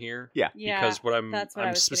 situation here. Yeah. Yeah. Because what I'm that's what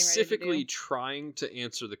I was getting ready to specifically do. trying to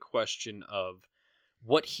answer the question of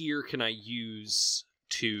what here can I use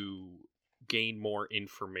to gain more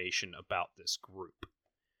information about this group.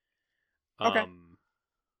 Okay.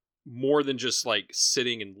 More than just like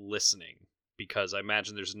sitting and listening, because I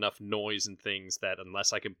imagine there's enough noise and things that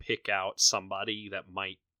unless I can pick out somebody that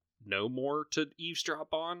might know more to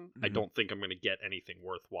eavesdrop on, I Mhm. don't think I'm going to get anything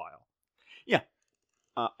worthwhile.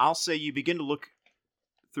 I'll say you begin to look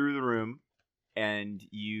through the room, and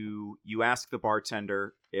you ask the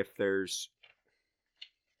bartender if there's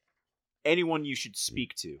anyone you should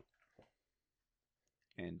speak to.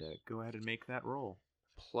 And go ahead and make that roll.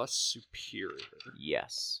 Plus superior.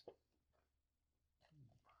 Yes.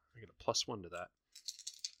 I get a +1 to that.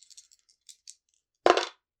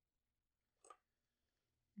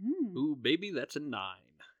 Ooh, baby, that's a 9.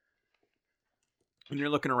 And you're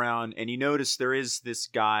looking around, and you notice there is this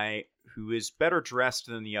guy who is better dressed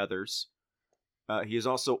than the others. He is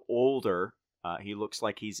also older. He looks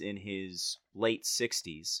like he's in his late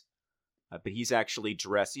 60s. But he's actually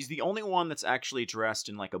dressed. He's the only one that's actually dressed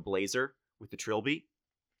in like a blazer with the trilby.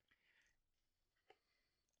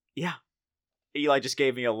 Yeah. Eli just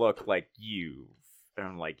gave me a look like, you. And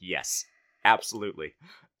I'm like, yes, absolutely.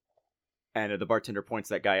 And the bartender points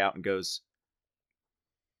that guy out and goes,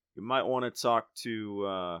 you might want to talk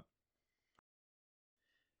to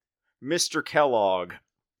Mr. Kellogg.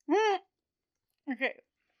 Okay.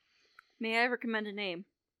 May I recommend a name?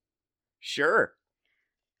 Sure.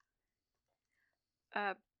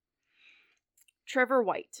 Trevor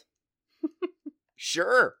White.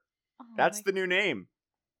 Sure. Oh That's my- the new name.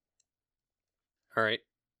 All right.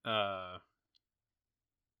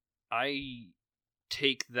 I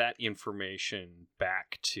take that information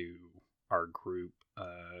back to our group.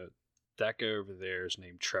 That guy over there is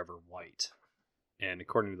named Trevor White. And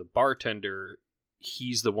according to the bartender,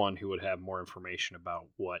 he's the one who would have more information about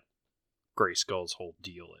what Grayskull's whole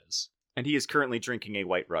deal is. And he is currently drinking a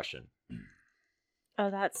White Russian.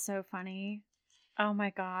 Oh, that's so funny. Oh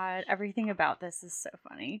my god. Everything about this is so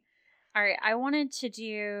funny. All right, I wanted to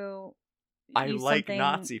do... I use like something-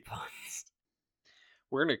 Nazi puns.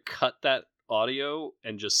 We're going to cut that audio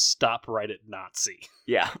and just stop right at Nazi.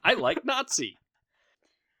 Yeah. I like Nazi.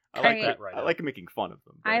 I like Alright. that right I out. like making fun of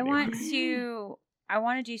them. but I anyway.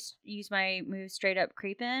 want to use my move straight up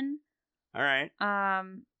creepin'. All right.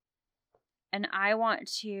 And I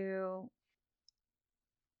want to...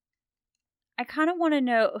 I kind of want to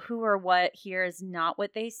know who or what here is not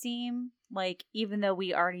what they seem. Like, even though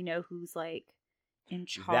we already know who's, like, in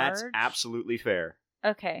charge. That's absolutely fair.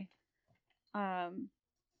 Okay.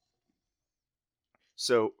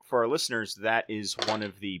 So, for our listeners, that is one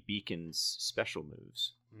of the Beacon's special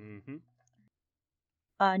moves. Mm-hmm.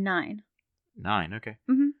 9. 9, okay.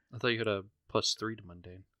 I thought you had a +3 to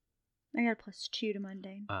mundane. I got a +2 to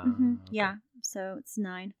mundane. Okay. Yeah, so it's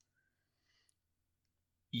 9.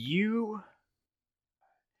 You're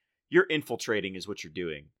infiltrating is what you're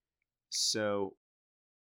doing. So,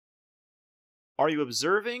 are you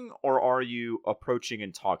observing, or are you approaching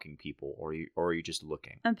and talking people, or are you just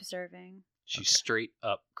looking? Observing. She's Okay. straight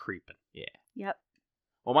up creeping. Yep.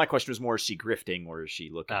 Well, my question was more, is she grifting, or is she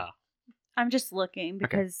looking? I'm just looking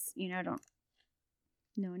because, I don't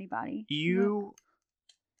know anybody. You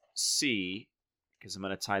see, because I'm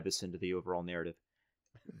going to tie this into the overall narrative,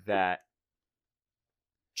 that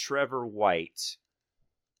Trevor White,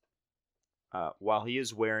 while he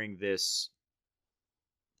is wearing this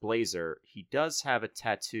blazer, he does have a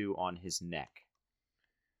tattoo on his neck.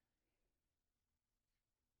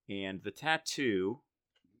 And the tattoo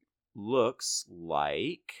looks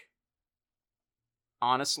like...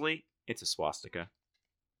 Honestly, it's a swastika.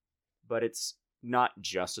 But it's not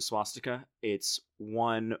just a swastika. It's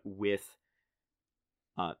one with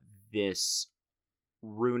this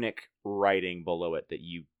runic writing below it that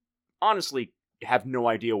you honestly have no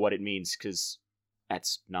idea what it means, because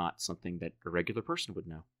that's not something that a regular person would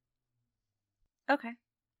know. Okay.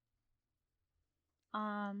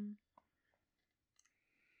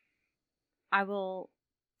 I will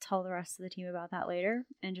tell the rest of the team about that later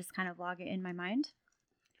and just kind of log it in my mind.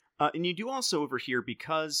 And you do also overhear,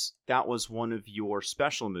 because that was one of your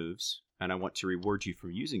special moves, and I want to reward you for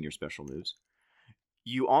using your special moves,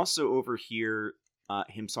 you also overhear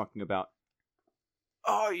him talking about,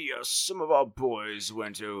 "Oh yes, some of our boys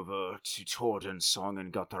went over to Tordensong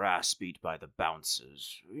and got their ass beat by the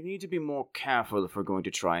bouncers. We need to be more careful if we're going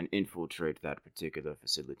to try and infiltrate that particular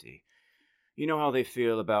facility. You know how they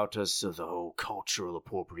feel about us, the whole cultural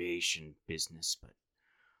appropriation business, but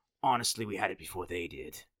honestly, we had it before they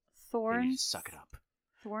did. They need Thorn. to suck it up."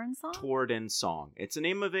 Thorn song? Tordensong. It's the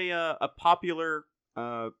name of a popular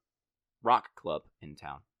rock club in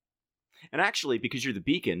town. And actually, because you're the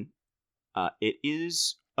Beacon, it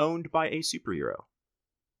is owned by a superhero.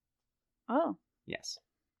 Oh. Yes.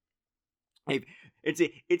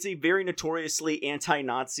 It's a very notoriously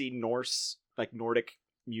anti-Nazi Norse, like Nordic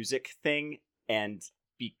music thing, and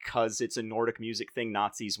because it's a Nordic music thing,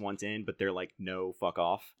 Nazis want in, but they're like, no, fuck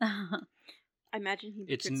off. I imagine he.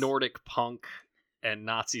 It's gets- Nordic punk, and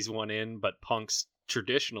Nazis want in, but punks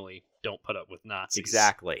traditionally don't put up with Nazis.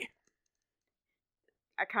 Exactly.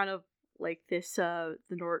 I kind of like this. The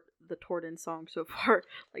Torden song so far.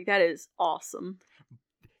 Like, that is awesome.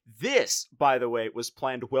 This, by the way, was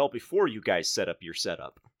planned well before you guys set up your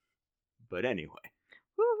setup. But anyway,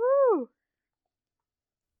 Woohoo!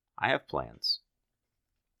 I have plans.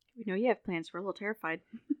 We know you have plans. We're a little terrified.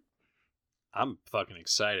 I'm fucking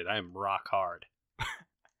excited. I am rock hard.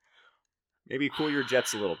 Maybe cool your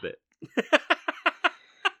jets a little bit.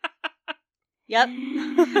 Yep.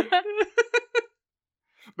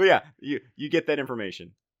 But yeah, you get that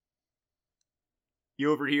information.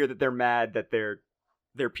 You overhear that they're mad that their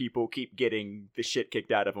people keep getting the shit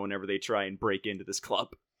kicked out of them whenever they try and break into this club.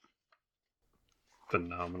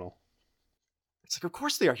 Phenomenal. It's like, of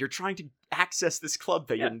course they are. You're trying to access this club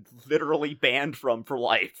that you're literally banned from for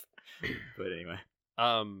life. But anyway.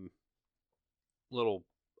 Little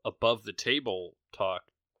above the table talk.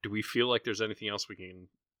 Do we feel like there's anything else we can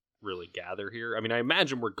really gather here? I mean, I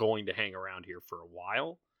imagine we're going to hang around here for a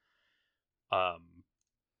while.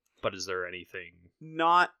 But is there anything?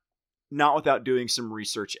 Not without doing some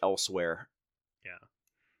research elsewhere. Yeah.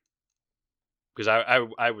 Because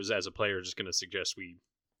I was, as a player, just going to suggest we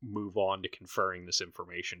move on to conferring this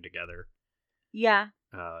information together. Yeah.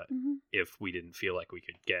 Mhm. if we didn't feel like we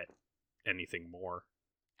could get anything more.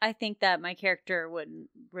 I think that my character wouldn't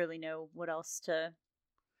really know what else to.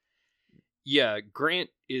 Yeah, Grant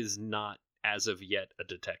is not, as of yet, a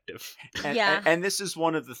detective. Yeah. And this is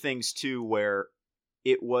one of the things too where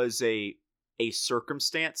it was a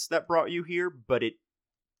circumstance that brought you here, but it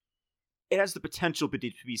has the potential to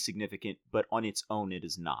be significant, but on its own it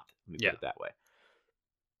is not. Let me Yeah. put it that way.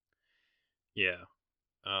 Yeah.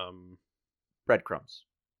 Breadcrumbs.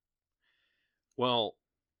 Well,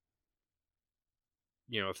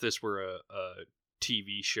 if this were a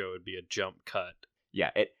TV show, it'd be a jump cut.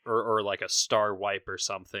 Yeah, Or like a star wipe or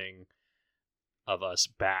something of us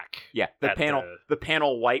back. the at the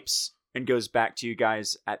panel wipes and goes back to you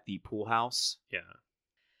guys at the pool house. Yeah.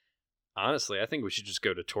 Honestly, I think we should just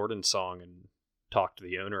go to Torden's Song and talk to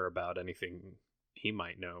the owner about anything he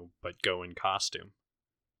might know, but go in costume.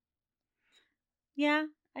 Yeah,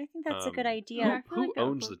 I think that's a good idea. Yeah. I feel Who like that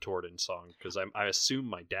owns would- the Torden Song? Because I assume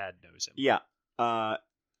my dad knows him. Yeah.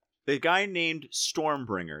 The guy named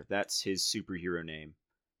Stormbringer, that's his superhero name.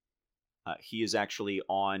 He is actually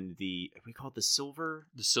on we call it the Silver?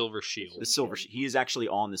 The Silver Shield. The Silver Shield. He is actually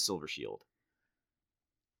on the Silver Shield.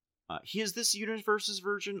 He is this universe's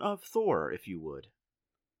version of Thor, if you would.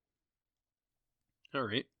 All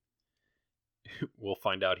right. We'll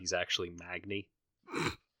find out he's actually Magni.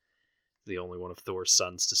 The only one of Thor's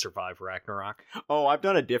sons to survive Ragnarok. Oh, I've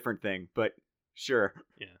done a different thing, but sure.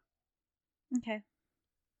 Yeah. Okay.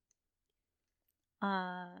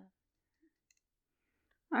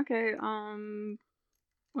 Okay. When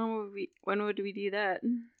would we do that?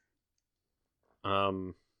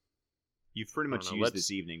 You've pretty I much don't know, used let's-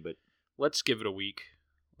 this evening, but Let's give it a week.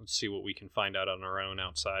 Let's see what we can find out on our own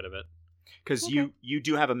outside of it. because Okay. you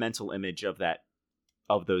do have a mental image of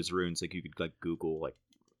those runes, like you could like Google like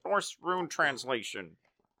Norse rune translation.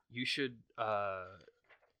 You should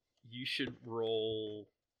roll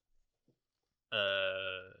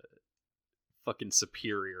fucking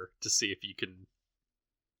superior to see if you can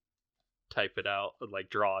type it out, like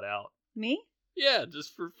draw it out. Me? Yeah,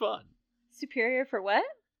 just for fun. Superior for what?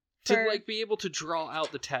 To For- like be able to draw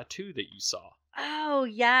out the tattoo that you saw. Oh,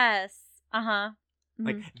 yes. Uh-huh.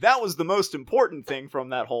 Like Mhm. that was the most important thing from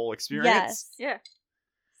that whole experience. Yes. Yeah.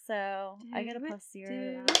 So, I get a Do it, +0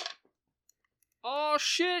 do to that. Oh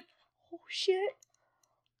shit! Oh, shit.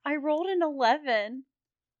 I rolled an 11.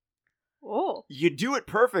 Oh. You do it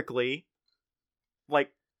perfectly,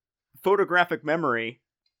 like photographic memory.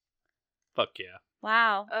 Fuck yeah.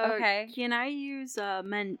 Wow. Okay. Okay. Can I use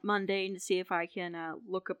mundane to see if I can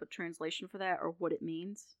look up a translation for that or what it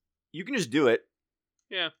means? You can just do it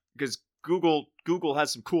Yeah. because Google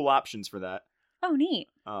has some cool options for that. Oh, neat.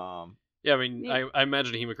 Yeah, I mean, Yeah. I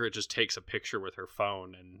imagine Hemocrit just takes a picture with her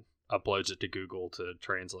phone and uploads it to Google to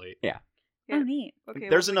translate. Yeah. Oh, neat. Okay.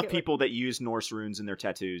 There's once I enough get, like- people that use Norse runes in their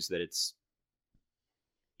tattoos that it's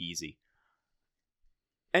easy.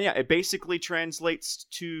 And yeah, it basically translates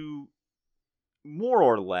to more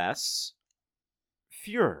or less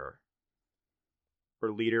Führer.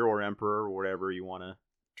 Or leader or emperor or whatever you want to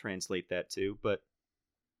translate that to, but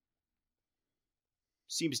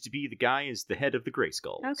seems to be the guy is the head of the Grey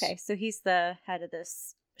Skulls. Okay, so he's the head of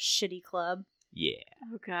this shitty club. Yeah.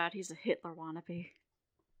 Oh god, he's a Hitler wannabe.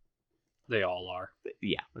 They all are.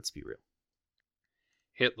 Yeah, let's be real.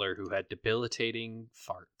 Hitler, who had debilitating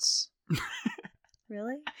farts.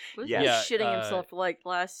 Really? Was Yeah. he Yeah, shitting himself for like the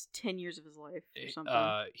last 10 years of his life or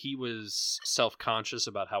something? He was self-conscious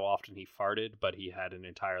about how often he farted, but he had an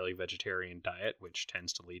entirely vegetarian diet, which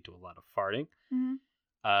tends to lead to a lot of farting.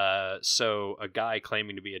 Mhm. So a guy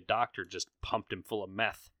claiming to be a doctor just pumped him full of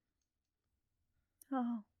meth.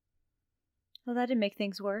 Oh. Well, that didn't make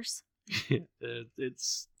things worse.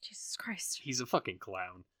 It's Jesus Christ. he's a fucking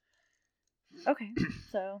clown. Okay,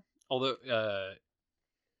 so.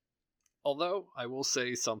 Although I will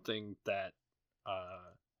say something that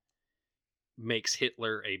makes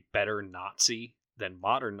Hitler a better Nazi than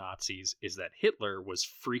modern Nazis is that Hitler was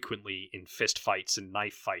frequently in fist fights and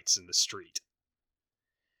knife fights in the street.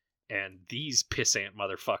 And these pissant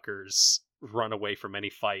motherfuckers run away from any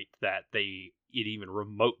fight that it even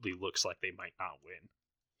remotely looks like they might not win.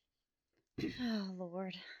 Oh,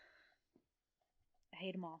 Lord. I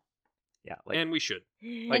hate them all. Yeah, like And we should.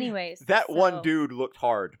 Anyways. that one so- dude looked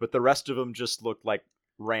hard, but the rest of them just looked like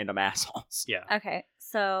random assholes. Yeah. Okay,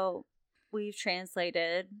 so we've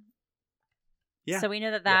translated. Yeah. So we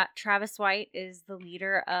know that Travis White is the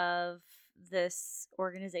leader of this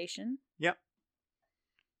organization. Yep.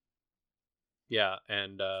 Yeah,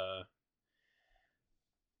 and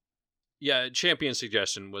Champion's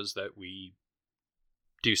suggestion was that we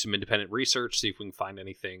do some independent research, see if we can find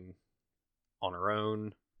anything on her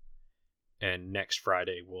own. And next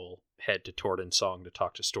Friday, we'll head to Torden Song to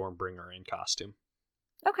talk to Stormbringer in costume.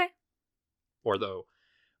 Okay. Or though,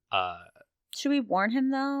 Should we warn him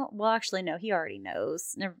though? Well, actually, no. He already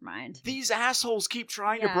knows. Never mind. These assholes keep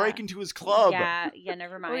trying to Yeah. break into his club. Yeah,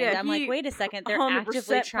 never mind. yeah, I'm like, he wait a second. They're 100%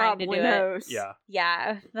 actively trying to do probably it. knows. yeah.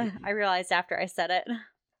 Yeah, I realized after I said it.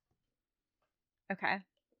 Okay.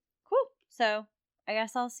 Cool. So, I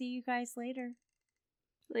guess I'll see you guys later.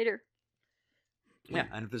 Later. Yeah,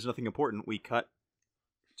 and if there's nothing important, we cut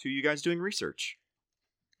to you guys doing research.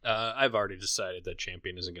 I've already decided that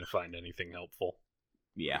Champion isn't going to find anything helpful.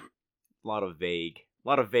 Yeah. A lot of vague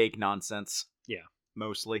nonsense. Yeah.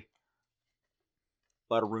 Mostly.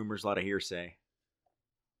 A lot of rumors, a lot of hearsay.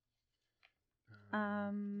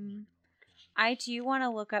 I do want to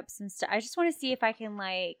look up some stuff. I just want to see if I can,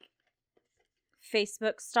 like,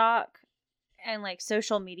 Facebook stalk and, like,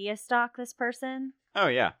 social media stalk this person. Oh,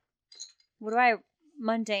 yeah. What do I...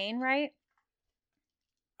 Mundane, right?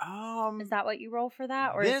 Is that what you roll for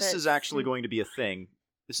that? Or this is it... is actually going to be a thing.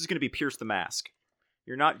 This is going to be Pierce the Mask.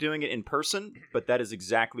 You're not doing it in person, but that is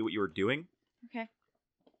exactly what you are doing. Okay.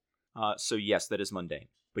 So yes, that is mundane.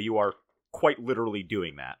 But you are quite literally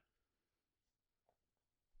doing that.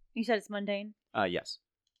 You said it's mundane? Yes.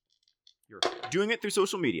 You're doing it through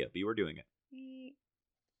social media, but you are doing it.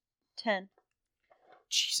 10.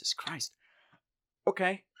 Jesus Christ.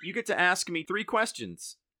 Okay, you get to ask me 3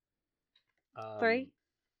 questions. 3?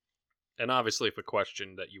 And obviously, if a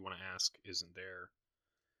question that you want to ask isn't there,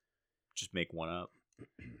 Just make one up.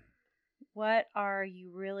 What are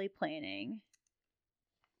you really planning?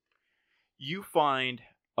 You find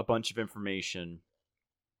a bunch of information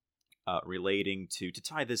relating to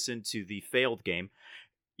tie this into the failed game,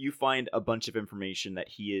 you find a bunch of information that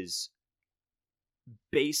he is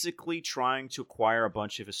basically trying to acquire a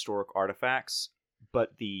bunch of historic artifacts,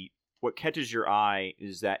 but what catches your eye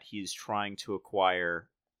is that he is trying to acquire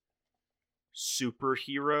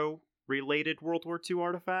superhero related World War II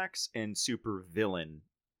artifacts and super villain,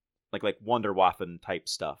 like Wunderwaffen type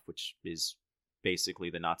stuff, which is basically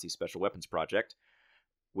the Nazi Special Weapons Project,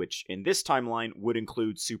 which in this timeline would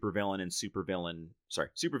include supervillain and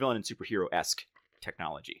superhero-esque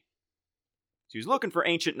technology. So he was looking for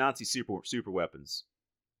ancient Nazi super weapons.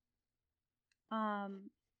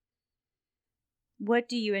 What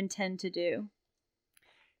do you intend to do?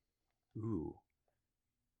 Ooh.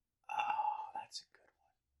 Oh, that's a good one.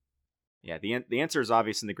 Yeah, the answer is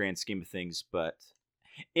obvious in the grand scheme of things, but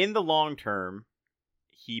in the long term,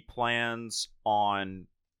 he plans on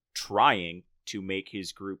trying to make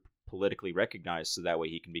his group politically recognized so that way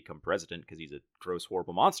he can become president because he's a gross,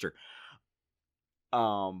 horrible monster.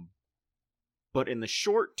 But in the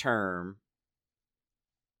short term,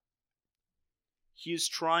 he is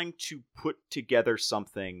trying to put together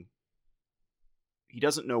something. He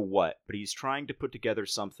doesn't know what, but he's trying to put together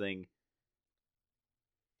something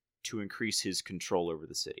to increase his control over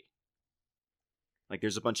the city. Like,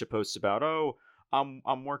 there's a bunch of posts about,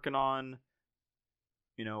 I'm working on,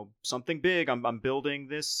 something big. I'm building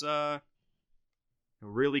this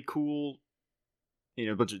really cool,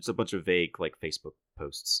 it's a bunch of vague like Facebook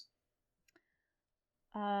posts.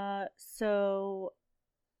 So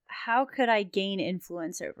how could I gain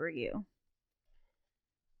influence over you?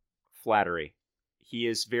 Flattery. He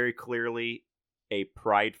is very clearly a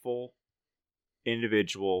prideful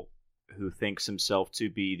individual who thinks himself to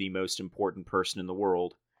be the most important person in the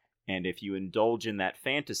world, and if you indulge in that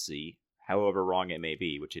fantasy, however wrong it may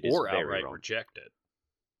be, which it is or very outright wrong, reject it,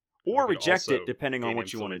 or You could reject also it depending on gain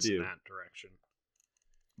what you want to influence do. in that direction.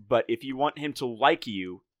 But if you want him to like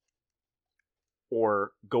you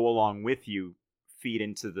or go along with you, feed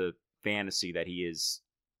into the fantasy that he is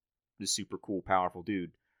the super cool, powerful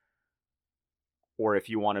dude, or if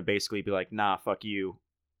you want to basically be like, nah, fuck you,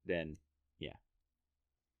 then yeah.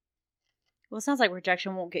 Well, it sounds like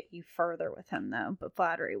rejection won't get you further with him, though, but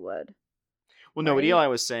flattery would. Well, no, what Right. Eli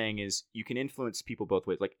was saying is you can influence people both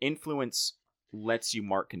ways. Like, influence lets you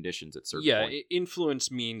mark conditions at certain point.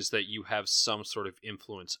 Influence means that you have some sort of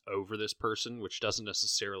influence over this person, which doesn't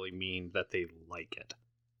necessarily mean that they like it.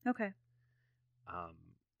 Okay.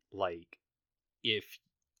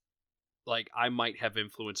 Like I might have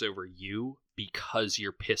influence over you because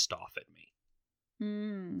you're pissed off at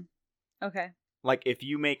me. Okay. Like, if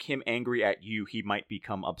you make him angry at you, he might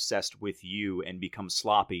become obsessed with you and become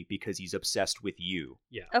sloppy because he's obsessed with you.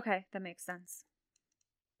 Yeah. Okay, that makes sense.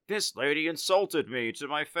 This lady insulted me to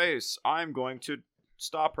my face. I'm going to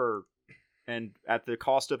stop her. and at the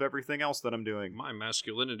cost of everything else that I'm doing. My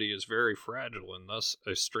masculinity is very fragile, and thus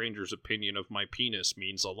a stranger's opinion of my penis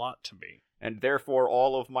means a lot to me. And therefore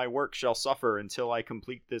all of my work shall suffer until I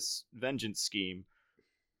complete this vengeance scheme.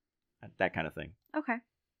 That kind of thing. Okay.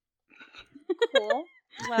 Cool.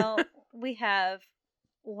 Well, we have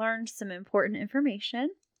learned some important information.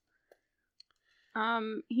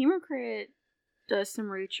 Hemocrit does some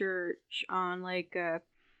research on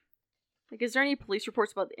is there any police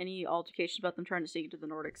reports about any altercations about them trying to sneak into the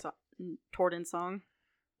Nordic Torden song?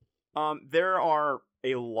 There are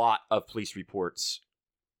a lot of police reports,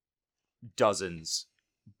 dozens,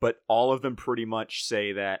 but all of them pretty much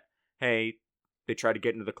say that, hey, they tried to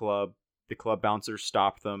get into the club bouncers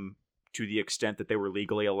stopped them to the extent that they were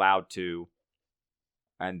legally allowed to,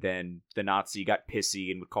 and then the Nazi got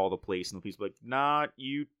pissy and would call the police, and the police were like, nah,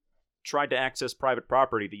 you tried to access private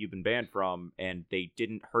property that you've been banned from, and they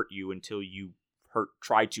didn't hurt you until you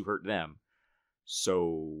tried to hurt them.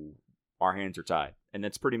 So our hands are tied. And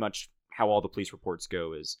that's pretty much how all the police reports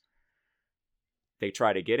go, is they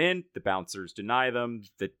try to get in, the bouncers deny them,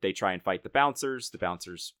 that they try and fight the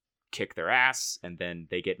bouncers kick their ass, and then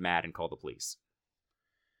they get mad and call the police.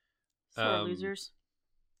 Sore losers.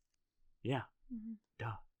 Yeah. Mm-hmm.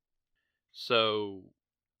 Duh. So,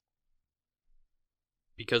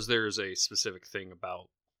 because there's a specific thing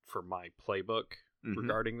for my playbook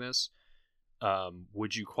regarding this,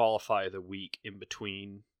 would you qualify the week in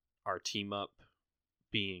between our team up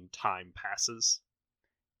being time passes?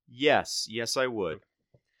 Yes, I would. Okay.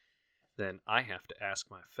 Then I have to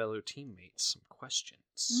ask my fellow teammates some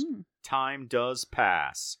questions. Time does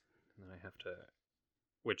pass. And then I have to,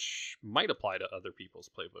 which might apply to other people's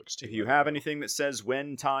playbooks too. If you have anything that says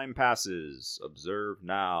when time passes, observe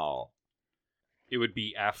now. It would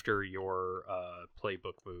be after your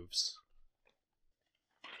playbook moves.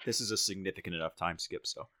 This is a significant enough time skip,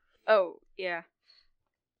 so. Oh, yeah.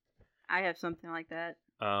 I have something like that.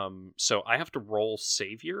 So I have to roll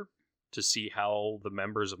Savior to see how the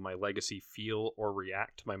members of my legacy feel or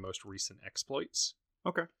react to my most recent exploits.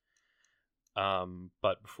 Okay.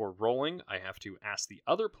 But before rolling, I have to ask the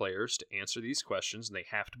other players to answer these questions, and they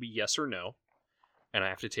have to be yes or no. And I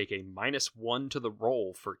have to take a -1 to the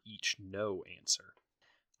roll for each no answer.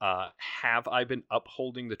 Have I been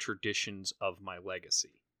upholding the traditions of my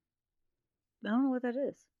legacy? I don't know what that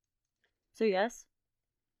is. So yes.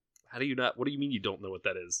 How do you not? What do you mean you don't know what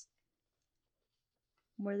that is?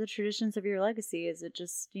 What are the traditions of your legacy? Is it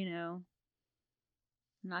just, not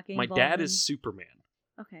getting My involved dad in... is Superman.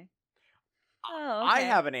 Okay. Oh, I okay.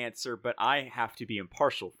 have an answer, but I have to be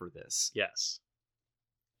impartial for this. Yes.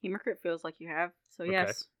 Hemocrit feels like you have, so Okay.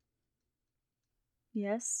 yes.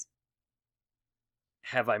 Yes.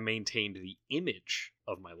 Have I maintained the image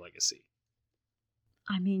of my legacy?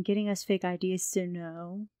 I mean, getting us fake ideas, so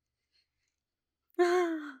no.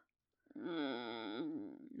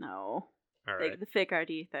 No. All right. The fake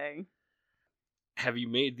ID thing. Have you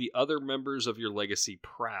made the other members of your legacy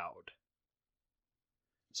proud?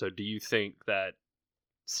 So do you think that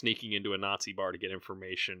sneaking into a Nazi bar to get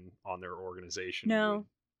information on their organization? No.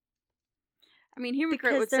 I mean, Hemocrit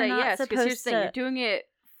Because would they're say not yes, because here's the supposed thing, to- you're doing it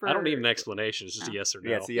for... I don't need an explanation. It's just a No. yes or no.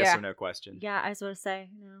 Yeah, it's a yes Yeah. or no question. Yeah, I was going to say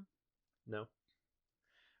no. No.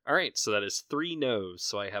 All right, so that is 3 no's.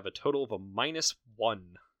 So I have a total of a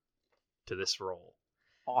 -1 to this roll.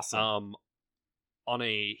 Awesome. On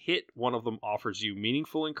a hit, one of them offers you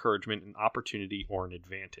meaningful encouragement, an opportunity, or an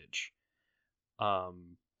advantage.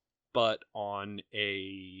 But on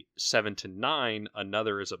a 7 to 9,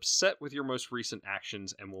 another is upset with your most recent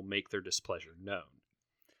actions and will make their displeasure known.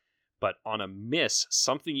 But on a miss,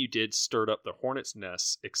 something you did stirred up the hornet's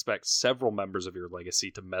nest. Expect several members of your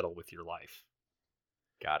legacy to meddle with your life.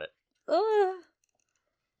 Got it. Ugh.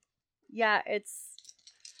 Yeah, it's...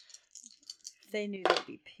 They knew they'd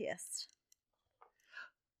be pissed.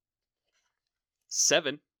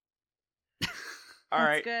 7. All That's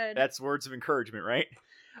right. good. That's words of encouragement, right?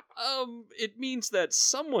 It means that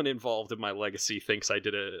someone involved in my legacy thinks I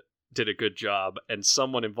did a good job, and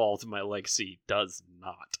someone involved in my legacy does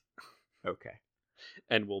not, Okay.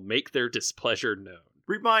 and will make their displeasure known.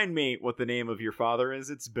 Remind me what the name of your father is.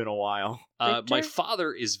 It's been a while. My Victor?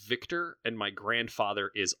 father is Victor, and my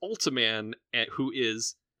grandfather is Ultiman, who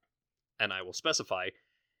is, and I will specify,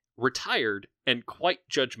 retired and quite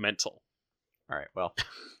judgmental. All right, well.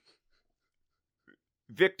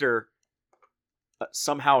 Victor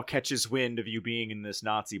somehow catches wind of you being in this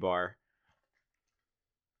Nazi bar.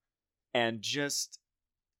 And just...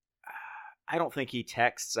 I don't think he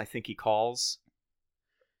texts. I think he calls.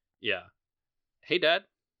 Yeah. Hey, Dad.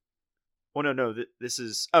 Oh, no. This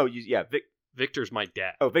is... Oh, yeah. Victor's my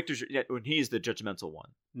dad. Victor's... Yeah, when he's the judgmental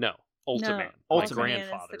one. No, Ultiman. No, My Ultiman is the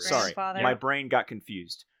grandfather. Sorry, grandfather. my brain got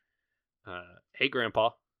confused. Hey,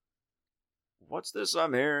 Grandpa. What's this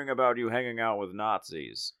I'm hearing about you hanging out with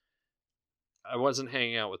Nazis? I wasn't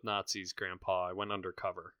hanging out with Nazis, Grandpa. I went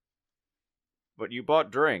undercover. But you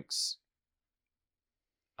bought drinks.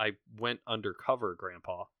 I went undercover,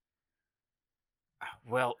 Grandpa.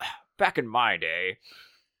 Well, back in my day,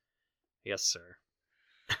 Yes, sir.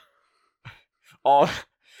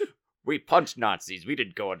 we punched Nazis. We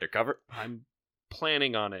didn't go undercover. I'm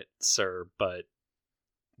planning on it, sir, but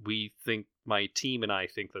my team and I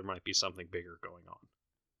think there might be something bigger going on.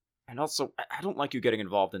 And also, I don't like you getting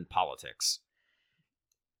involved in politics.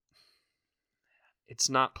 It's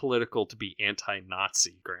not political to be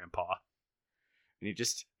anti-Nazi, Grandpa. And he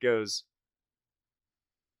just goes,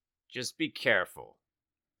 just be careful.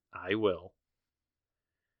 I will.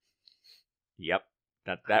 Yep.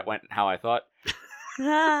 That went how I thought.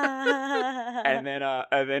 And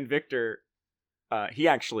then Victor, he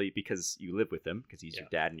actually, because you live with him, because he's your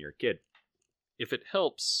dad and you're a kid. If it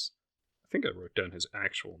helps, I think I wrote down his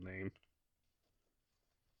actual name.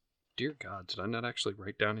 Dear God, did I not actually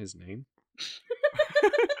write down his name?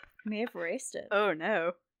 May have erased it. Oh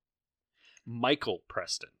no. Michael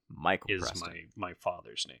Preston Michael is Preston. my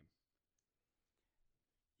father's name.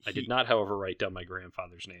 I did not, however, write down my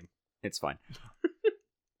grandfather's name. It's fine.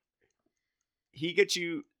 He gets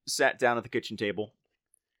you sat down at the kitchen table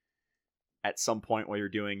at some point while you're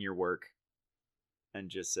doing your work and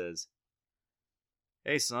just says,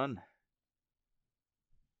 "Hey, son.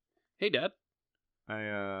 Hey, Dad.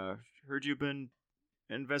 I heard you've been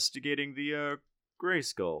investigating the Gray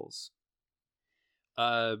Skulls."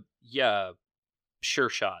 Yeah, Sure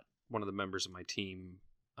Shot, one of the members of my team,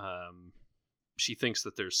 she thinks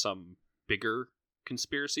that there's some bigger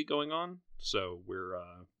conspiracy going on, so we're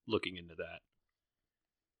looking into that.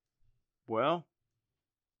 Well,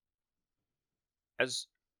 as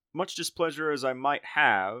much displeasure as I might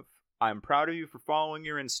have, I'm proud of you for following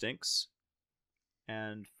your instincts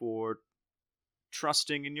and for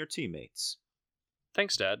trusting in your teammates.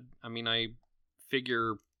 Thanks, Dad. I mean, I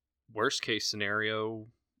figure worst case scenario,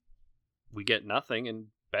 we get nothing, and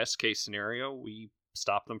best case scenario, we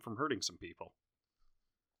stop them from hurting some people.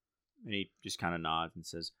 And he just kind of nods and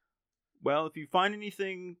says, "Well, if you find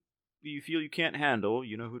anything that you feel you can't handle,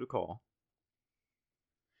 you know who to call."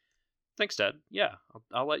 Thanks, Dad. Yeah,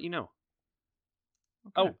 I'll let you know.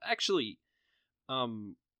 Okay. Oh, actually,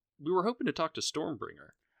 we were hoping to talk to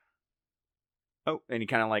Stormbringer. Oh, and he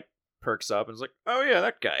kind of like perks up and is like, "Oh yeah,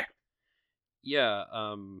 that guy." Yeah,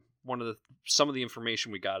 some of the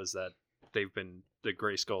information we got is that the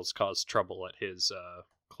Gray Skulls caused trouble at his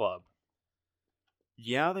club.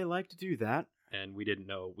 Yeah, they like to do that. And we didn't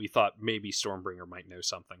know. We thought maybe Stormbringer might know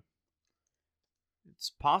something.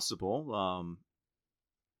 It's possible.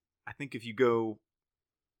 I think if you go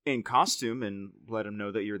in costume and let him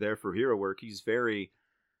know that you're there for hero work, he's very,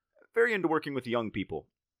 very into working with young people.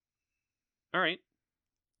 All right.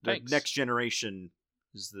 The Thanks. next generation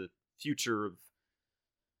is the future of,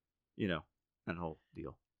 that whole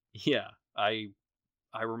deal. Yeah, I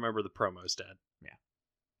remember the promos, Dad. Yeah.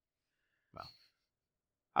 Well,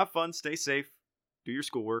 have fun, stay safe, do your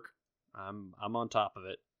schoolwork. I'm on top of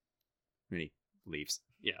it. And he leaves.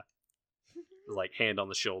 Yeah. Like hand on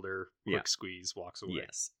the shoulder, quick Yeah. squeeze, walks away.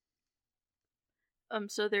 Yes.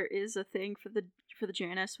 So there is a thing for the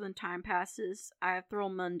Janus when time passes. I have to roll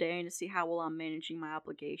mundane to see how well I'm managing my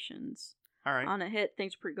obligations. All right. On a hit,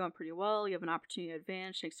 things are going pretty well. You have an opportunity to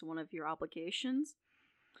advantage thanks to one of your obligations.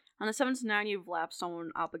 On a 7 to 9, you've lapsed on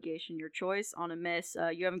one obligation, your choice. On a miss,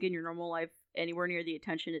 you haven't given your normal life anywhere near the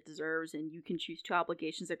attention it deserves, and you can choose 2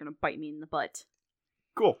 obligations that are going to bite me in the butt.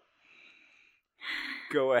 Cool.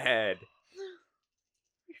 Go ahead.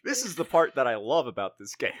 This is the part that I love about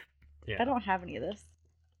this game. Yeah. I don't have any of this.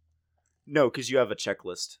 No, because you have a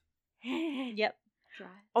checklist. Yep.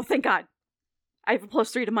 Oh, thank God. I have a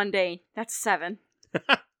 +3 to mundane. That's 7.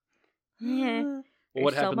 Yeah. Well,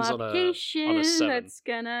 what There's some happens on a obligation 7? That's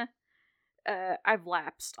gonna. I've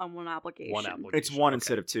lapsed on one obligation. One application. It's 1 okay.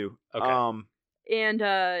 instead of 2. Okay.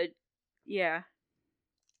 And yeah.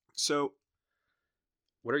 So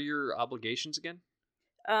What are your obligations again?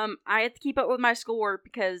 I have to keep up with my schoolwork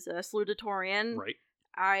because salutatorian. Right.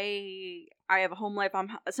 I have a home life. I'm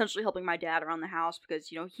essentially helping my dad around the house because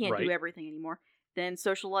he can't do Right. everything anymore. Then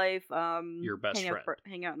social life. Your best friend.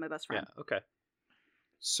 Hang out with my best friend. Yeah. Okay.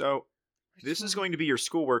 So this is going to be your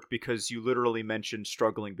schoolwork because you literally mentioned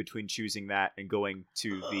struggling between choosing that and going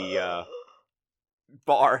to the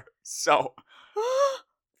bar. So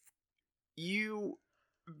you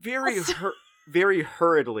very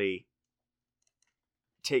hurriedly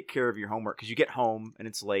take care of your homework because you get home and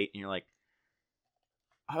it's late and you're like,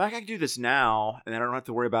 oh, I can do this now and then I don't have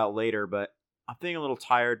to worry about it later, but I'm feeling a little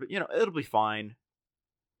tired, but it'll be fine.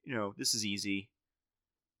 This is easy.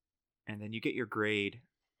 And then you get your grade.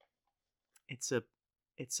 It's a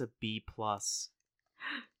B+.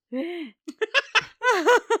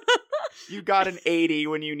 You got an 80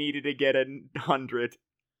 when you needed to get 100.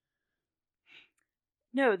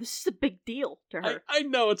 No, this is a big deal to her. I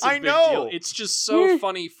know it's a big deal. It's just so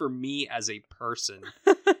funny for me as a person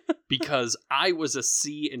because I was a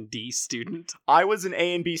C and D student. I was an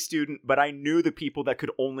A and B student, but I knew the people that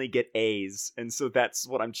could only get A's, and so that's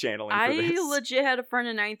what I'm channeling for this. I legit had a friend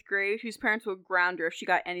in 9th grade whose parents would ground her if she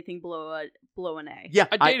got anything below an A. Yeah,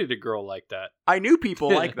 I dated a girl like that. I knew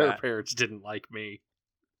people like Her that. parents didn't like me.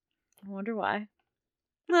 I wonder why.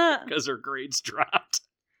 Because her grades dropped.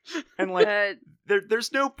 And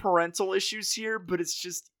there's no parental issues here, but it's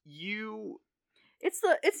just you. It's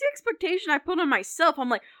the expectation I put on myself. I'm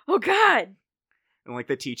like, oh god. And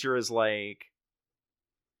the teacher is like,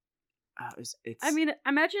 it's. I mean,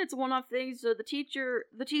 imagine it's a one-off thing. So the teacher,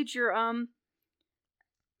 Mrs.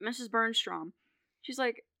 Bernstrom, she's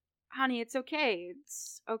like, honey, it's okay.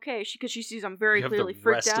 Because she sees I'm very clearly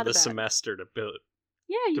freaked out about it. You have the rest of the semester to build.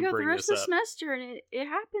 Yeah, you got the rest of the up. semester, and it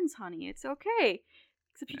happens, honey. It's okay.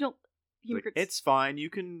 Except you don't. It's fine. You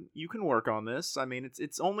can work on this. I mean,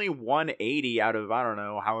 it's only 180 out of I don't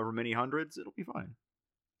know however many hundreds. It'll be fine.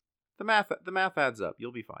 The math adds up.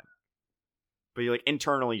 You'll be fine. But you're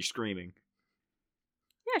internally screaming.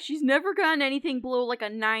 Yeah, she's never gotten anything below a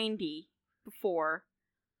 90 before.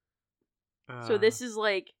 So this is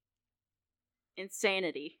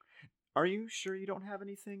insanity. Are you sure you don't have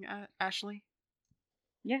anything, Ashley?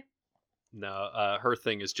 Yeah. No, her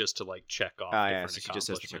thing is just to check off different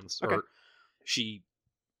accomplishments. Okay. Or she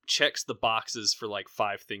checks the boxes for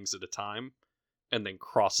 5 things at a time and then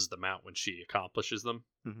crosses them out when she accomplishes them.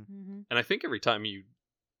 Mm-hmm. Mm-hmm. And I think every time you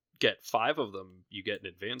get 5 of them, you get an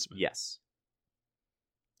advancement. Yes.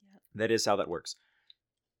 Yep. That is how that works.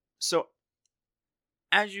 So,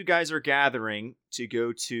 as you guys are gathering to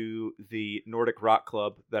go to the Nordic Rock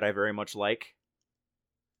Club that I very much like,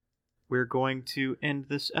 we're going to end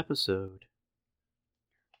this episode.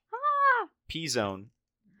 Ah! P-Zone.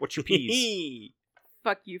 What's your P's?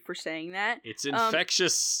 Fuck you for saying that. It's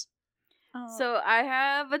infectious. Oh. So I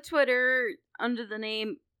have a Twitter under the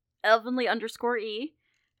name Elvenly_E.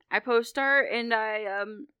 I post art and I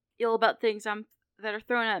yell about things that are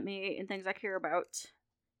thrown at me and things I care about.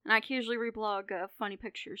 And I occasionally reblog funny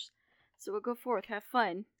pictures. So we'll go forth, have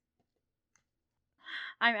fun.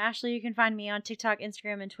 I'm Ashley. You can find me on TikTok,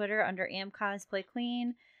 Instagram, and Twitter under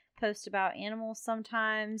amcosplayqueen. Post about animals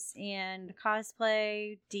sometimes and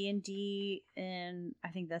cosplay, D&D, and I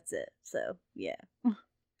think that's it. So, yeah.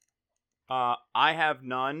 I have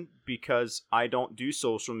none because I don't do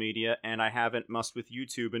social media and I haven't messed with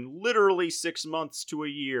YouTube in literally 6 months to a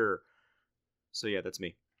year. So yeah, that's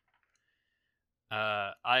me.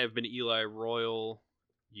 I have been Eli Royal.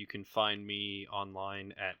 You can find me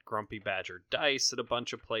online at Grumpy Badger Dice at a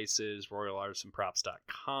bunch of places,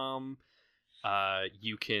 royalartsandprops.com.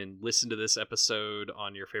 You can listen to this episode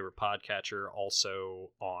on your favorite podcatcher,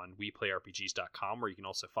 also on weplayrpgs.com, where you can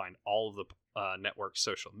also find all of the network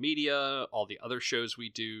social media, all the other shows we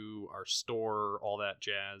do, our store, all that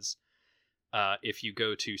jazz. If you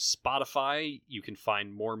go to Spotify, you can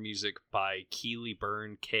find more music by Keely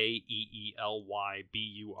Byrne, KeelyBurn,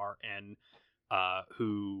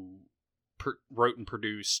 who wrote and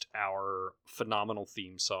produced our phenomenal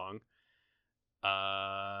theme song.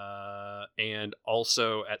 And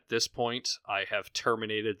also at this point, I have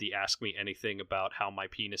terminated the Ask Me Anything about how my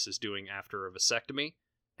penis is doing after a vasectomy,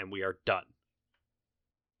 and we are done.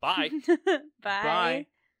 Bye. Bye.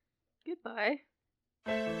 Goodbye.